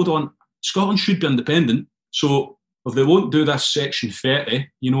saying, well, hold on, Scotland should be independent. So if they won't do this Section 30,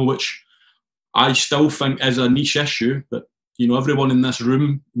 which I still think is a niche issue, that, everyone in this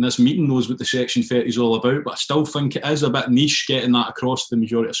room, in this meeting knows what the Section 30 is all about, but I still think it is a bit niche getting that across the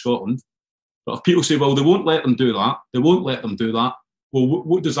majority of Scotland. But if people say, well, they won't let them do that, well,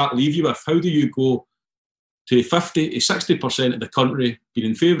 what does that leave you with? How do you go to 50 to 60% of the country being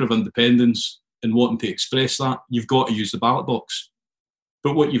in favour of independence and wanting to express that? You've got to use the ballot box.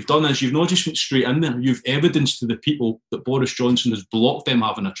 But what you've done is you've not just went straight in there, you've evidenced to the people that Boris Johnson has blocked them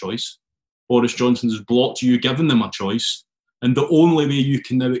having a choice. Boris Johnson has blocked you giving them a choice. And the only way you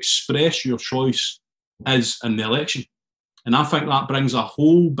can now express your choice is in the election. And I think that brings a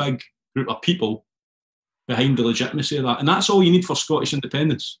whole big group of people behind the legitimacy of that. And that's all you need for Scottish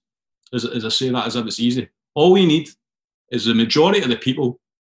independence, as I say that as if it's easy. All we need is the majority of the people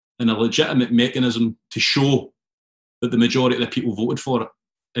and a legitimate mechanism to show that the majority of the people voted for it.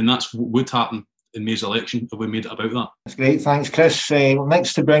 And that's what would happen in May's election if we made it about that. That's great. Thanks, Chris.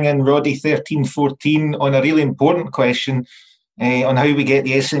 Next to bring in Roddy 1314 on a really important question on how we get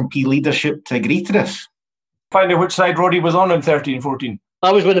the SNP leadership to agree to this. Find out which side Roddy was on in 1314.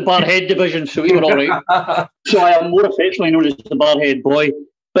 I was with the Barhead division, so we were all right. So I am more affectionately known as the Barhead boy.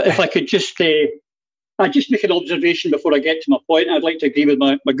 But if I could just make an observation before I get to my point. I'd like to agree with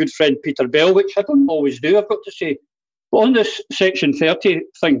my good friend Peter Bell, which I don't always do, I've got to say. But on this Section 30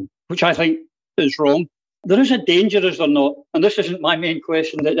 thing, which I think is wrong, there is a danger, is there not? And this isn't my main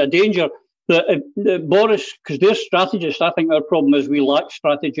question, that a danger that Boris, because they're strategists, I think our problem is we lack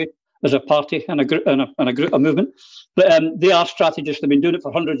strategy as a party and a group, a movement. But they are strategists, they've been doing it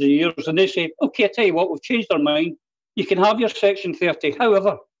for hundreds of years, and they say, okay, I tell you what, we've changed our mind. You can have your Section 30.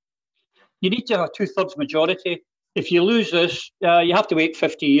 However, you need to have a 2/3 majority. If you lose this, you have to wait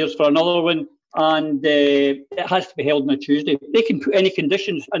 50 years for another one, and it has to be held on a Tuesday. They can put any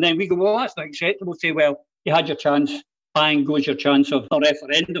conditions, and then we go, well, that's not acceptable. Say, well, you had your chance. Bang goes your chance of a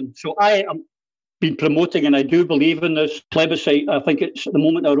referendum. So I am been promoting, and I do believe in this plebiscite. I think it's at the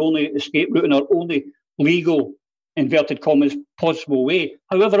moment our only escape route and our only legal, inverted commas, possible way.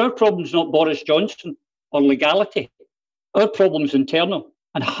 However, our problem is not Boris Johnson or legality. Our problem is internal.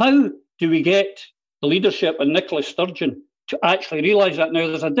 And how do we get the leadership and Nicola Sturgeon to actually realise that? Now,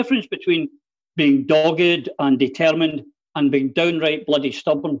 there's a difference between being dogged and determined and being downright bloody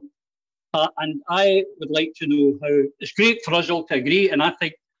stubborn. And I would like to know how. It's great for us all to agree, and I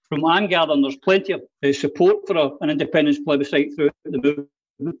think from what I'm gathering, there's plenty of support for an independence plebiscite throughout the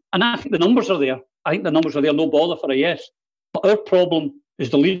movement. And I think the numbers are there. No bother for a yes. But our problem is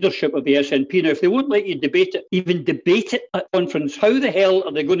the leadership of the SNP. Now, if they won't let you debate it, even debate it at conference, how the hell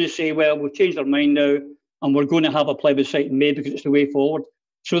are they going to say, well, we've changed our mind now and we're going to have a plebiscite in May because it's the way forward?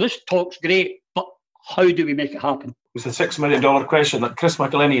 So this talk's great, but how do we make it happen? It's the $6 million question that Chris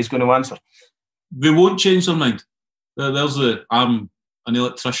McElhinney is going to answer. They won't change their mind. There's the I'm an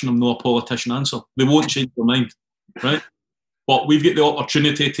electrician, I'm not a politician answer. They won't change their mind, right? But we've got the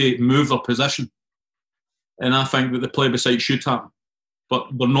opportunity to move their position. And I think that the plebiscite should happen. But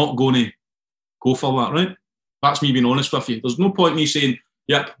they're not going to go for that, right? That's me being honest with you. There's no point in me saying,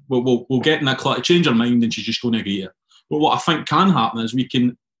 yep, we'll get Nicola to change her mind and she's just going to agree to it. But what I think can happen is we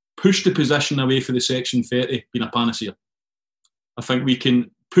can push the position away for the Section 30 being a panacea. I think we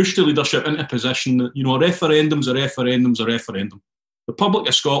can push the leadership into a position that, a referendum's a referendum's a referendum. The public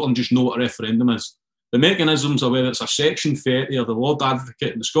of Scotland just know what a referendum is. The mechanisms of whether it's a Section 30 or the Lord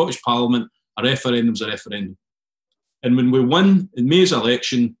Advocate in the Scottish Parliament, a referendum's a referendum. And when we win in May's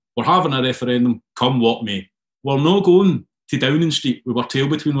election, we're having a referendum, come what may. We're not going to Downing Street with our tail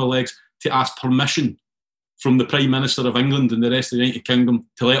between our legs to ask permission from the Prime Minister of England and the rest of the United Kingdom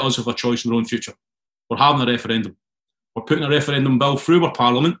to let us have a choice in our own future. We're having a referendum. We're putting a referendum bill through our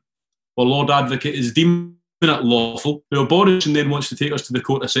Parliament. Our Lord Advocate is deeming it lawful. If Boris then wants to take us to the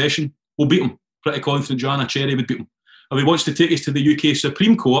Court of Session, we'll beat him. Pretty confident Joanna Cherry would beat him. If he wants to take us to the UK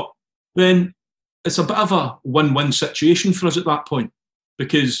Supreme Court, then it's a bit of a win-win situation for us at that point.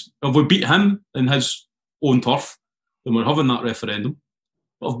 Because if we beat him in his own turf, then we're having that referendum.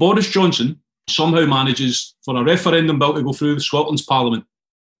 But if Boris Johnson somehow manages for a referendum bill to go through Scotland's Parliament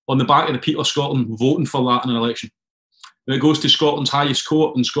on the back of the people of Scotland voting for that in an election, and it goes to Scotland's highest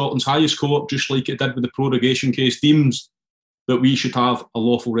court, and Scotland's highest court, just like it did with the prorogation case, deems that we should have a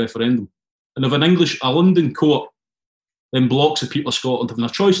lawful referendum. And if a London court then blocks the people of Scotland having a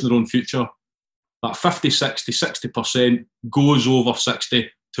choice in their own future, that 50, 60, 60% goes over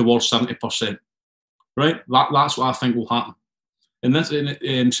 60 towards 70%. Right? That's what I think will happen.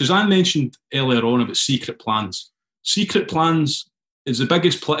 And Suzanne mentioned earlier on about secret plans. Secret plans is the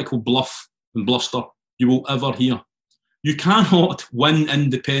biggest political bluff and bluster you will ever hear. You cannot win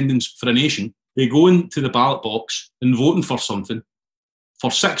independence for a nation by going to the ballot box and voting for something for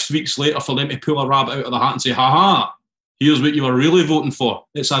 6 weeks later for them to pull a rabbit out of the hat and say, ha, here's what you were really voting for.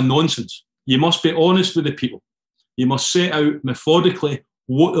 It's a nonsense. You must be honest with the people. You must set out methodically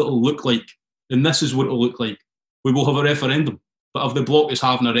what it'll look like. And this is what it'll look like. We will have a referendum. But if the bloc is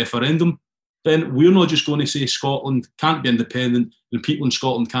having a referendum, then we're not just going to say Scotland can't be independent and people in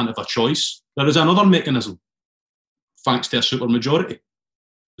Scotland can't have a choice. There is another mechanism, thanks to a supermajority.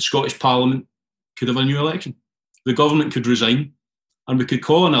 The Scottish Parliament could have a new election. The government could resign and we could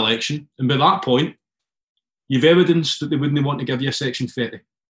call an election. And by that point, you've evidence that they wouldn't want to give you a Section 30.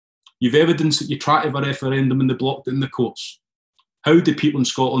 You've evidence that you try to have a referendum and they blocked it in the courts. How do people in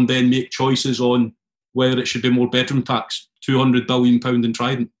Scotland then make choices on whether it should be more bedroom tax, £200 billion in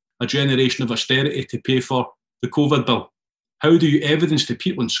Trident, a generation of austerity to pay for the COVID bill? How do you evidence to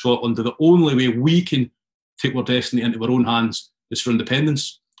people in Scotland that the only way we can take our destiny into our own hands is for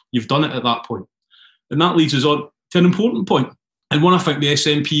independence? You've done it at that point. And that leads us on to an important point, and one I think the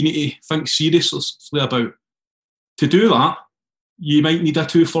SNP need to think seriously about. To do that, you might need a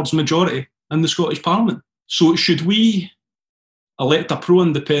 2/3 majority in the Scottish Parliament. So should we elect a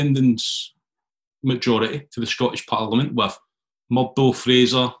pro-independence majority to the Scottish Parliament with Murdo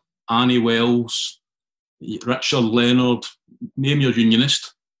Fraser, Annie Wells, Richard Leonard, name your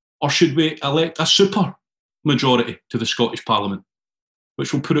unionist, or should we elect a super majority to the Scottish Parliament,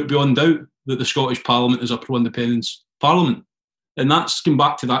 which will put it beyond doubt that the Scottish Parliament is a pro-independence parliament? And that's going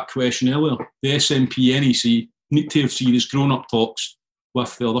back to that question earlier. The SNP NEC need to have serious grown-up talks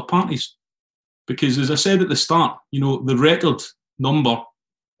with the other parties. Because as I said at the start, the record number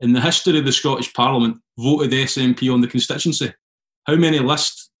in the history of the Scottish Parliament voted SNP on the constituency. How many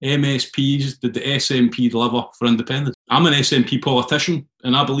list MSPs did the SNP deliver for independence? I'm an SNP politician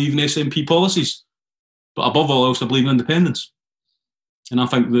and I believe in SNP policies. But above all else, I believe in independence. And I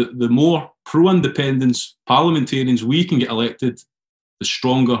think that the more pro-independence parliamentarians we can get elected, the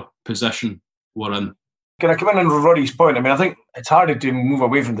stronger position we're in. Can I come in on Roddy's point? I think it's harder to move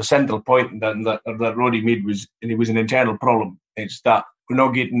away from the central point that Roddy made was an internal problem. It's that we're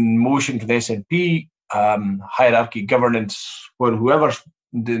not getting motion from the SNP, hierarchy, governance, when whoever's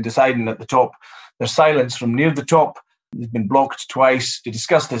deciding at the top, there's silence from near the top. It's been blocked twice to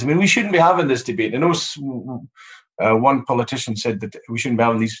discuss this. We shouldn't be having this debate. I know one politician said that we shouldn't be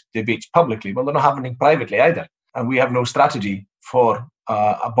having these debates publicly. Well, they're not happening privately either. And we have no strategy for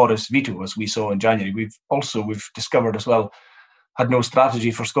a Boris veto, as we saw in January. We've discovered as well, had no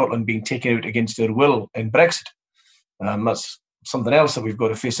strategy for Scotland being taken out against their will in Brexit. That's something else that we've got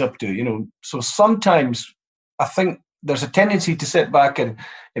to face up to, you know. So sometimes I think there's a tendency to sit back and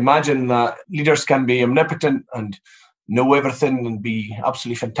imagine that leaders can be omnipotent and know everything and be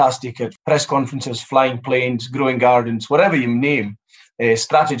absolutely fantastic at press conferences, flying planes, growing gardens, whatever you name,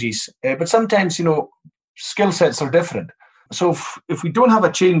 strategies. But sometimes, you know, skill sets are different. So if we don't have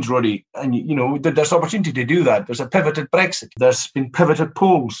a change, Roddy, and, you know, there's opportunity to do that. There's a pivoted Brexit. There's been pivoted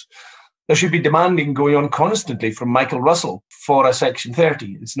polls. There should be demanding going on constantly from Michael Russell for a Section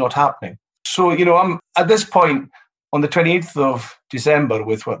 30. It's not happening. So, you know, I'm at this point on the 28th of December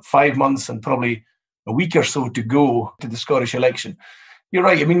with 5 months and probably a week or so to go to the Scottish election. You're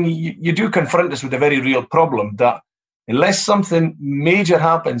right. I mean, you do confront us with a very real problem that unless something major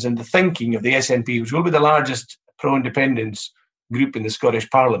happens in the thinking of the SNP, which will be the largest pro-independence group in the Scottish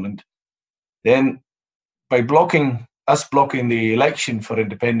Parliament, then by blocking the election for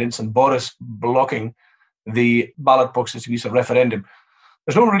independence and Boris blocking the ballot boxes to use a referendum,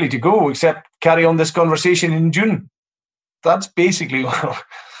 there's no really to go except carry on this conversation in June. That's basically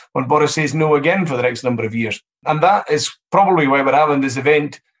when Boris says no again for the next number of years. And that is probably why we're having this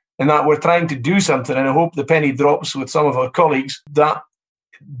event, in that we're trying to do something, and I hope the penny drops with some of our colleagues that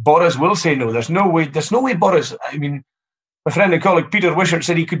Boris will say no. There's no way Boris, I mean, my friend and colleague Peter Wishart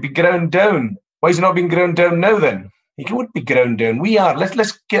said he could be ground down. Why is he not being ground down now then? He would be ground down. We are.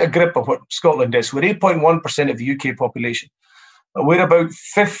 Let's get a grip of what Scotland is. We're 8.1% of the UK population. We're about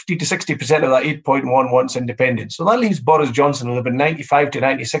 50 to 60% of that 8.1 wants independence. So that leaves Boris Johnson with about 95 to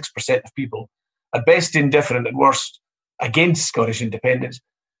 96% of people, at best indifferent, at worst against Scottish independence.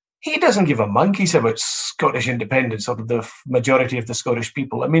 He doesn't give a monkey's about Scottish independence, or the majority of the Scottish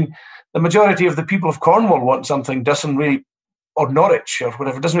people. I mean, the majority of the people of Cornwall want something, doesn't really, or Norwich or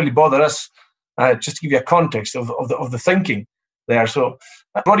whatever, doesn't really bother us. Just to give you a context of the thinking there. So,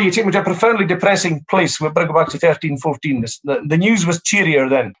 Roddy, you take me to a profoundly depressing place. We'll bring it back to 13-14. The news was cheerier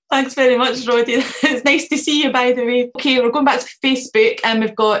then. Thanks very much, Roddy. It's nice to see you, by the way. Okay, we're going back to Facebook, and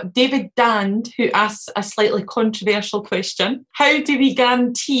we've got David Dand, who asks a slightly controversial question. How do we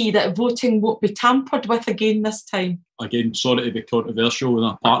guarantee that voting won't be tampered with again this time? Again, sorry to be controversial with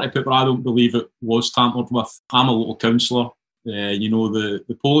a party pooper, I don't believe it was tampered with. I'm a local councillor. You know,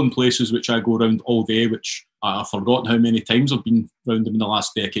 the polling places which I go around all day, which I've forgotten how many times I've been round them in the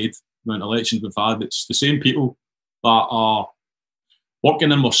last decade, the amount of elections we've had. It's the same people that are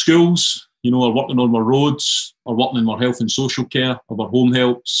working in our schools, you know, are working on our roads, are working in our health and social care, or our home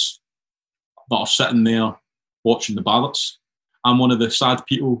helps, that are sitting there watching the ballots. I'm one of the sad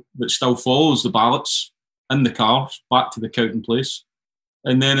people that still follows the ballots in the cars back to the counting place.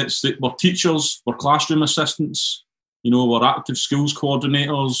 And then it's our teachers, our classroom assistants, you know, our active schools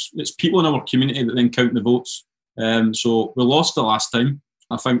coordinators. It's people in our community that then count the votes. So we lost the last time,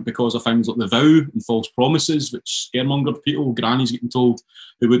 I think, because of things like the vow and false promises, which scaremongered people, grannies getting told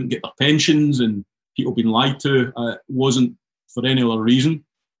they wouldn't get their pensions and people being lied to. It wasn't for any other reason.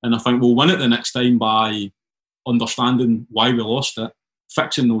 And I think we'll win it the next time by understanding why we lost it,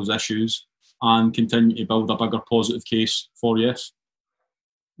 fixing those issues, and continue to build a bigger positive case for yes.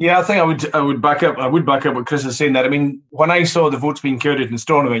 Yeah, I think I would back up what Chris is saying there. I mean, when I saw the votes being counted in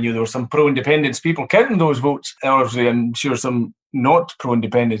Stornoway, I knew there were some pro-independence people counting those votes. Obviously, I'm sure some not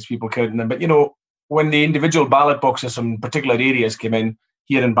pro-independence people counting them. But, you know, when the individual ballot boxes from particular areas came in,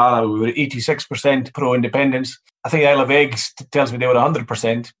 here in Bala, we were 86% pro-independence. I think Isle of Eggs tells me they were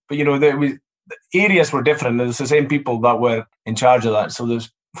 100%. But, you know, the areas were different. It's the same people that were in charge of that. So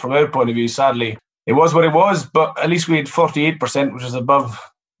there's, from our point of view, sadly, it was what it was. But at least we had 48%, which is above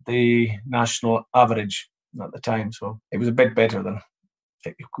the national average at the time, so it was a bit better than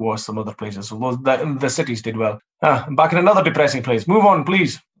it was some other places. So the cities did well. I'm back in another depressing place. Move on,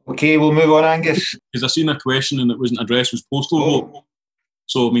 please. Okay, we'll move on, Angus. Because I seen a question and it wasn't addressed, was postal vote.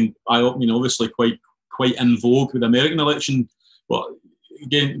 So I mean, obviously quite in vogue with the American election. But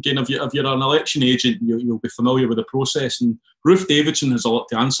again, if you're an election agent, you'll be familiar with the process. And Ruth Davidson has a lot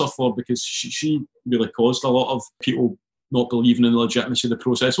to answer for, because she really caused a lot of people not believing in the legitimacy of the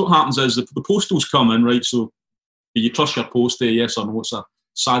process. What happens is the postals come in, right? So you trust your postie, yes or no? It's a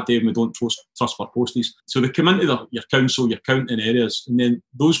sad day when we don't trust our posties. So they come into your council, your counting areas, and then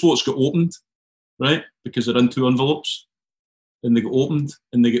those votes get opened, right? Because they're in 2 envelopes, and they get opened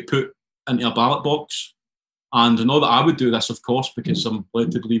and they get put into a ballot box. And not that I would do this, of course, because I'm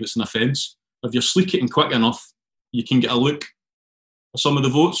led to believe it's an offence. If you're sleek and quick enough, you can get a look at some of the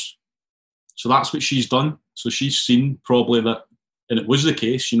votes. So that's what she's done. So she's seen probably that, and it was the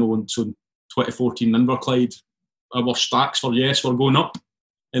case, you know, so in 2014 Inverclyde, our stacks for yes were going up.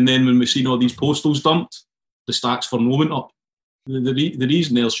 And then when we seen all these postals dumped, the stacks for no went up. The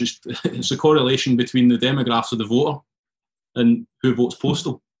reason there's just, it's a correlation between the demographics of the voter and who votes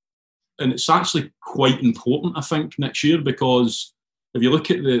postal. And it's actually quite important, I think, next year, because if you look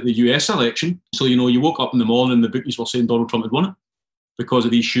at the US election, so, you woke up in the morning and the bookies were saying Donald Trump had won it because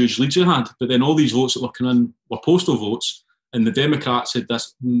of these huge leads he had. But then all these votes that were coming in were postal votes, and the Democrats had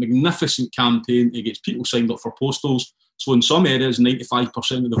this magnificent campaign to get people signed up for postals. So in some areas,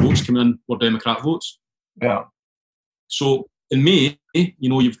 95% of the votes coming in were Democrat votes. Yeah. So in May,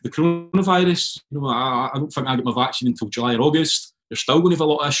 you've the coronavirus. I don't think I get my vaccine until July or August. You're still going to have a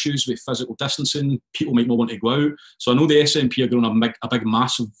lot of issues with physical distancing. People might not want to go out. So I know the SNP are going on a big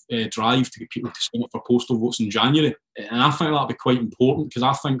massive drive to get people to sign up for postal votes in January. And I think that'll be quite important, because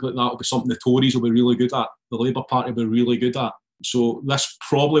I think that will be something the Tories will be really good at. The Labour Party will be really good at. So this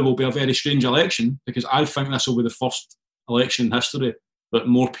probably will be a very strange election, because I think this will be the first election in history that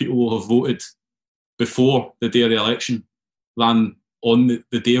more people will have voted before the day of the election than on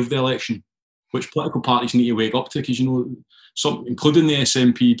the day of the election, which political parties need to wake up to, because, some, including the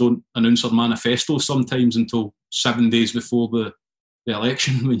SNP, don't announce their manifestos sometimes until 7 days before the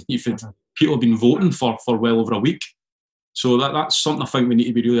election, when you've had people have been voting for well over a week. So that's something I think we need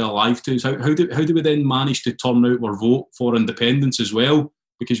to be really alive to, is how do we then manage to turn out or vote for independence as well?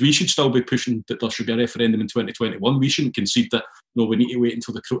 Because we should still be pushing that there should be a referendum in 2021. We shouldn't concede that, we need to wait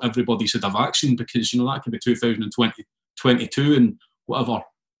until everybody's had a vaccine, because, that could be 2022 and whatever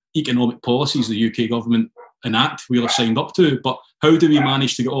economic policies the UK government enact we're signed up to. But how do we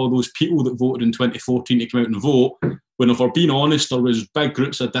manage to get all those people that voted in 2014 to come out and vote, when, if we're being honest, there was big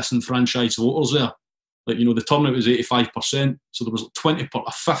groups of disenfranchised voters there? Like, the turnout was 85%, so there was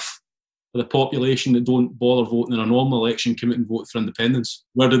a fifth of the population that don't bother voting in a normal election come out and vote for independence.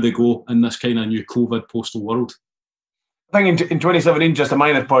 Where did they go in this kind of new COVID postal world? I think in 2017, just a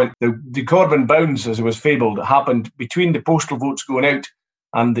minor point, the Corbyn bounce, as it was fabled, happened between the postal votes going out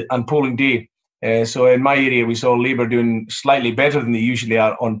and polling day. So in my area, we saw Labour doing slightly better than they usually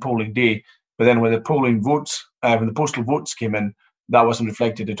are on polling day. But then when the postal votes came in, that wasn't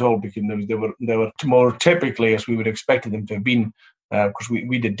reflected at all, because they were more typically as we would expect them to have been. Because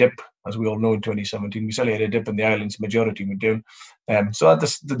we did dip, as we all know, in 2017. We certainly had a dip in the islands, majority went down. So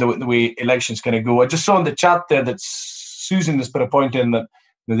that's the way elections kind of go. I just saw in the chat there that Susan has put a point in that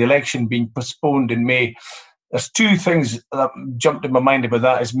the election being postponed in May. There's two things that jumped in my mind about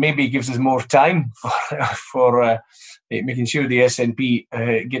that. Is maybe it gives us more time for making sure the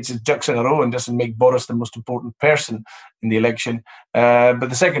SNP gets its ducks in a row and doesn't make Boris the most important person in the election. But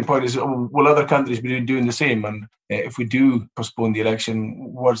the second point is, will other countries be doing the same? And if we do postpone the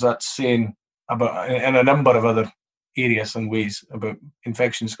election, what's that saying about in a number of other areas and ways about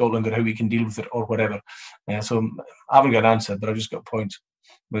infection in Scotland, or how we can deal with it, or whatever? So I haven't got an answer, but I've just got points.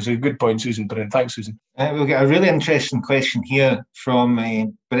 But it's a good point Susan put in. Thanks, Susan. We'll get a really interesting question here from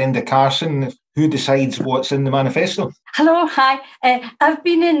Brenda Carson. Who decides what's in the manifesto? Hello, hi. I've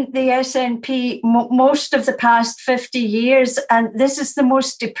been in the SNP most of the past 50 years, and this is the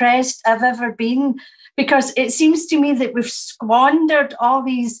most depressed I've ever been, because it seems to me that we've squandered all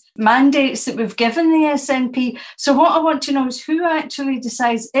these mandates that we've given the SNP. So what I want to know is who actually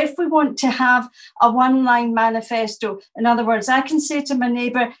decides if we want to have a one-line manifesto. In other words, I can say to my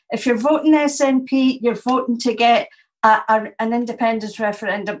neighbour, if you're voting SNP, you're voting to get an independence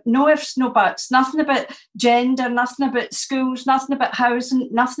referendum. No ifs, no buts. Nothing about gender, nothing about schools, nothing about housing,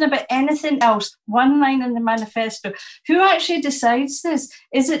 nothing about anything else. One line in the manifesto. Who actually decides this?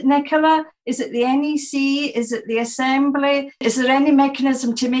 Is it Nicola? Is it the NEC? Is it the Assembly? Is there any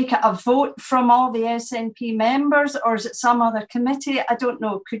mechanism to make it a vote from all the SNP members, or is it some other committee? I don't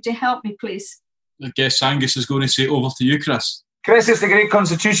know. Could you help me, please? I guess Angus is going to say over to you, Chris. Chris is the great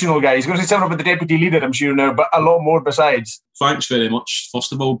constitutional guy. He's going to say something about the deputy leader, I'm sure now, but a lot more besides. Thanks very much,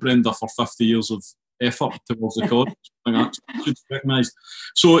 first of all, Brenda, for 50 years of effort towards the cause. I think that should be recognised.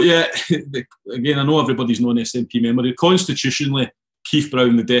 So, yeah, again, I know everybody's not an SNP member. Constitutionally, Keith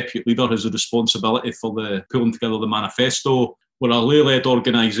Brown, the deputy leader, has a responsibility for the pulling together the manifesto. We're a lay-led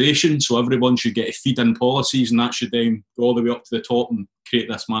organisation, so everyone should get to feed in policies, and that should then go all the way up to the top and create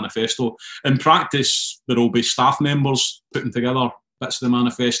this manifesto. In practice, there will be staff members putting together bits of the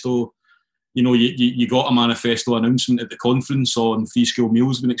manifesto. You got a manifesto announcement at the conference on free school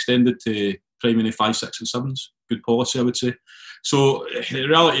meals being extended to primary 5, 6 and 7s. Good policy, I would say. So the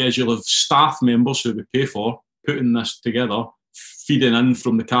reality is you'll have staff members who we pay for putting this together, feeding in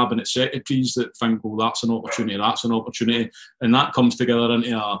from the cabinet secretaries that think, well, that's an opportunity, and that comes together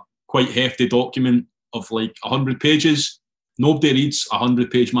into a quite hefty document of like 100 pages. Nobody reads a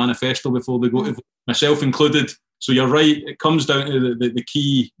 100-page manifesto before they go to vote, myself included. So you're right, it comes down to the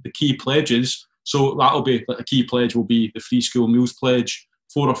key pledges. So that'll be, like, a key pledge will be the free school meals pledge,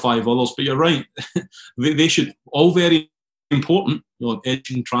 4 or 5 others. But you're right, they should all very important.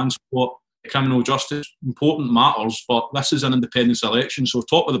 Education, transport, criminal justice, important matters, but this is an independence election, so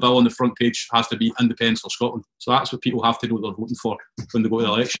top of the bill on the front page has to be independence for Scotland. So that's what people have to know they're voting for when they go to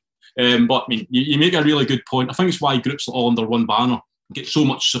the election. But I mean, you make a really good point. I think it's why groups like All Under One Banner get so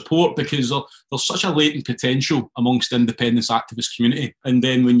much support, because there's such a latent potential amongst the independence activist community. And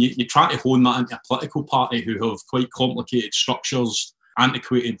then when you try to hone that into a political party who have quite complicated structures,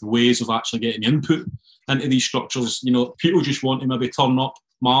 antiquated ways of actually getting input into these structures, people just want to maybe turn up,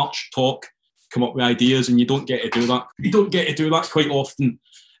 march, talk, come up with ideas, and you don't get to do that. You don't get to do that quite often.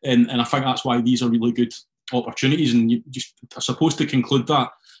 And I think that's why these are really good opportunities. And you just are supposed to conclude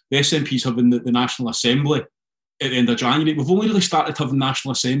that the SNP's having the National Assembly at the end of January. We've only really started having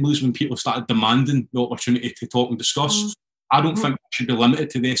national assemblies when people started demanding the opportunity to talk and discuss. I don't think it should be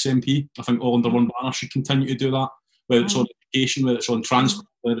limited to the SNP. I think All Under One Banner should continue to do that, whether it's on education, whether it's on transport,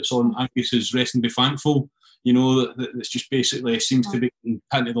 whether it's on Angus's Rest and Be Thankful. It's just basically seems to be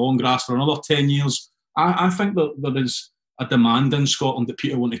into the long grass for another 10 years. I think that there is a demand in Scotland that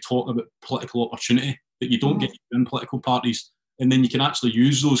people want to talk about political opportunity that you don't get in political parties, and then you can actually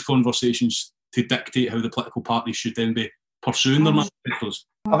use those conversations to dictate how the political parties should then be pursuing their manifestos.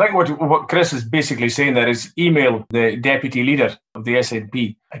 I think what Chris is basically saying there is email the deputy leader of the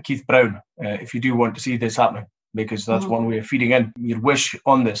SNP, Keith Brown, if you do want to see this happening, because that's one way of feeding in your wish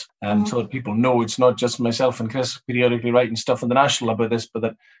on this, so that people know it's not just myself and Chris periodically writing stuff in the National about this, but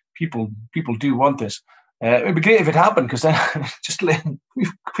that people do want this. It'd be great if it happened, because then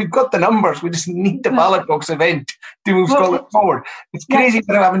we've got the numbers. We just need the ballot box event to move Scotland forward. It's crazy that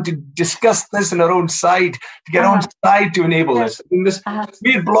we're having to discuss this on our own side, to get on side to enable this. I mean,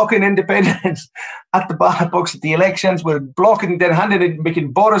 we're blocking independence at the ballot box at the elections. We're blocking, then handing it,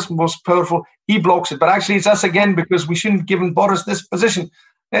 making Boris most powerful. He blocks it. But actually it's us again, because we shouldn't have given Boris this position.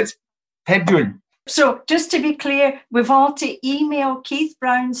 It's head doing. So just to be clear, we've all to email Keith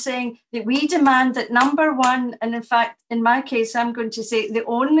Brown saying that we demand that number one, and in fact, in my case, I'm going to say the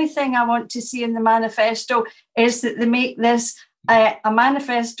only thing I want to see in the manifesto is that they make this a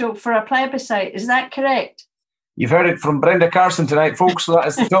manifesto for a plebiscite. Is that correct? You've heard it from Brenda Carson tonight, folks. So that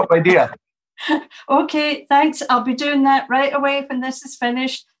is the top idea. Okay, thanks. I'll be doing that right away when this is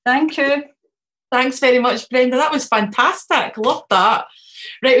finished. Thank you. Thanks very much, Brenda. That was fantastic. Loved that.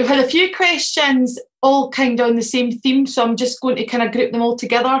 Right, we've had a few questions all kind of on the same theme, so I'm just going to kind of group them all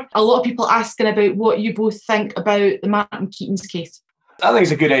together. A lot of people asking about what you both think about the Martin Keating's case. I think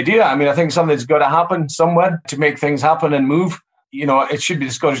it's a good idea. I mean, I think something's got to happen somewhere to make things happen and move. It should be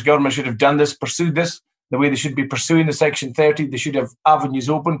the Scottish Government should have done this, pursued this, the way they should be pursuing the Section 30. They should have avenues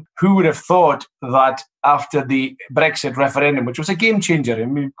open. Who would have thought that after the Brexit referendum, which was a game changer, I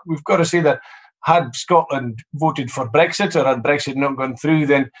mean, we've got to say that had Scotland voted for Brexit, or had Brexit not gone through,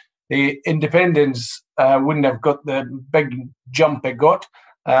 then the independence wouldn't have got the big jump it got.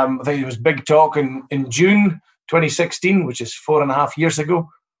 I think there was big talk in June 2016, which is 4.5 years ago,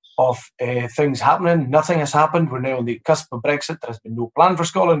 of things happening. Nothing has happened. We're now on the cusp of Brexit. There has been no plan for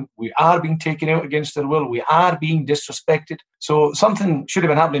Scotland. We are being taken out against their will. We are being disrespected. So something should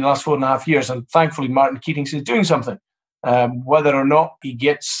have been happening in the last 4.5 years, and thankfully Martin Keating is doing something. Whether or not he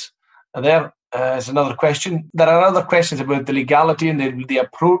gets there is another question. There are other questions about the legality and the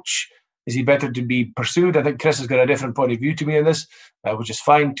approach. Is he better to be pursued? I think Chris has got a different point of view to me on this, which is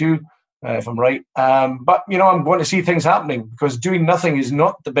fine too, if I'm right. But, I'm going to see things happening, because doing nothing is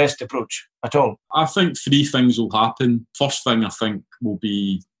not the best approach at all. I think 3 things will happen. First thing I think will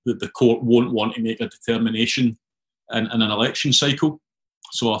be that the court won't want to make a determination in an election cycle.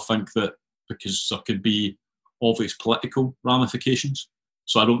 So I think that because there could be obvious political ramifications.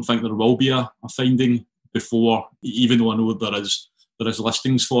 So I don't think there will be a finding before, even though I know there is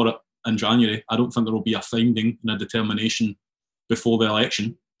listings for it in January. I don't think there will be a finding and a determination before the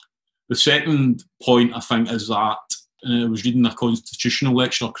election. The second point, I think, is that I was reading a constitutional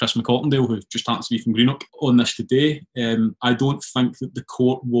lecture, Chris McCaltondale, who just happens to be from Greenock, on this today. I don't think that the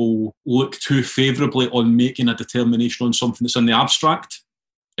court will look too favourably on making a determination on something that's in the abstract.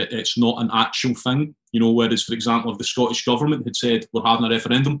 It's not an actual thing. Whereas, for example, if the Scottish Government had said we're having a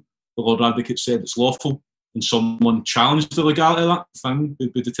referendum, the Lord Advocate said it's lawful, and someone challenged the legality of that thing,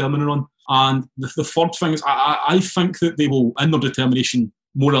 they'd be determining on. And the third thing is, I think that they will, in their determination,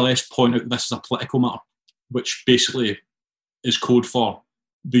 more or less point out this is a political matter, which basically is code for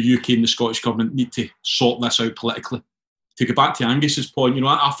the UK and the Scottish Government need to sort this out politically. To go back to Angus's point,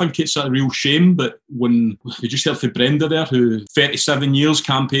 I think it's a real shame, but when we just heard from Brenda there, who 37 years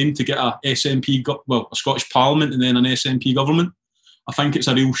campaigned to get a Scottish Parliament and then an SNP government, I think it's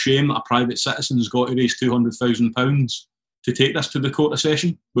a real shame that a private citizen's got to raise £200,000 to take this to the Court of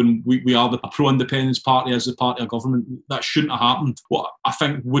Session when we are a pro-independence party as the party of government. That shouldn't have happened. What I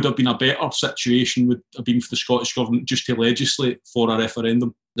think would have been a better situation would have been for the Scottish Government just to legislate for a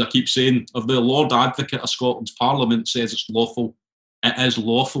referendum. As I keep saying, if the Lord Advocate of Scotland's Parliament says it's lawful, it is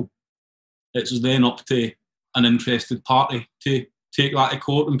lawful. It's then up to an interested party to take that to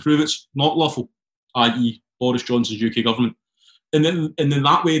court and prove it's not lawful, i.e. Boris Johnson's UK government. And then in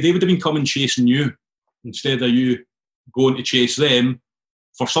that way, they would have been coming chasing you instead of you going to chase them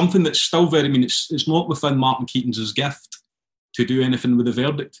for something that's still very, it's not within Martin Keating's gift to do anything with the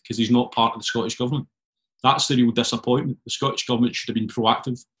verdict because he's not part of the Scottish Government. That's the real disappointment. The Scottish Government should have been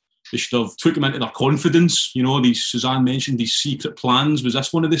proactive. They should have took him into their confidence. These, Suzanne mentioned, these secret plans. Was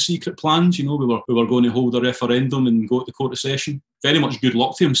this one of the secret plans? We were going to hold a referendum and go to the Court of Session. Very much good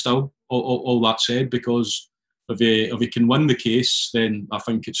luck to him still, all that said, because if he can win the case, then I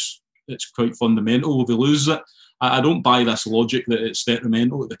think it's quite fundamental. If he loses it, I don't buy this logic that it's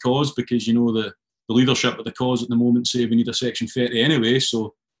detrimental to the cause because, the leadership of the cause at the moment say we need a Section 30 anyway,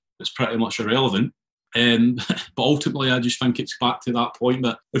 so it's pretty much irrelevant. But ultimately, I just think it's back to that point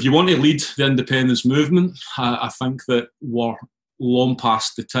that if you want to lead the independence movement, I think that we're long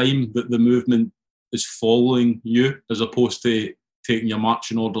past the time that the movement is following you as opposed to taking your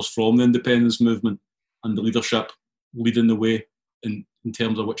marching orders from the independence movement and the leadership leading the way in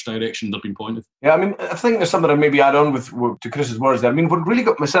terms of which direction they're being pointed. Yeah, I think there's something to maybe add on to Chris's words there. What really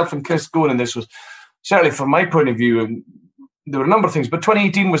got myself and Chris going in this was, certainly from my point of view, there were a number of things, but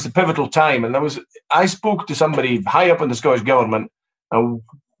 2018 was the pivotal time, and I spoke to somebody high up in the Scottish Government.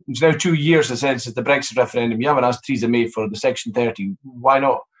 It's now 2 years since the Brexit referendum. You haven't asked Theresa May for the Section 30. Why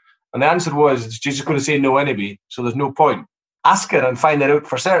not? And the answer was, she's just going to say no anyway, so there's no point. Ask her and find that out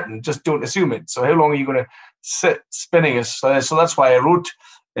for certain. Just don't assume it. So how long are you going to sit spinning us? So that's why I wrote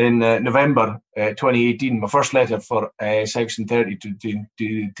in November 2018 my first letter for Section 30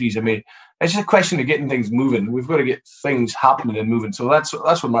 to Theresa May. It's just a question of getting things moving. We've got to get things happening and moving. So that's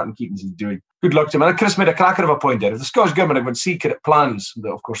what Martin Keating is doing. Good luck to him. And Chris made a cracker of a point there. If the Scottish Government have got secret plans,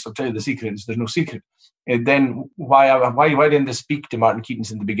 of course, I'll tell you the secret is there's no secret. And then why didn't they speak to Martin Keating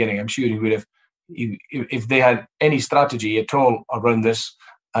in the beginning? I'm sure he would have, if they had any strategy at all around this,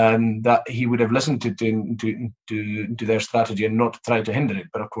 that he would have listened to their strategy and not tried to hinder it.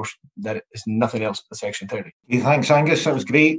 But of course, that is nothing else but Section 30. Thanks, Angus. That was great.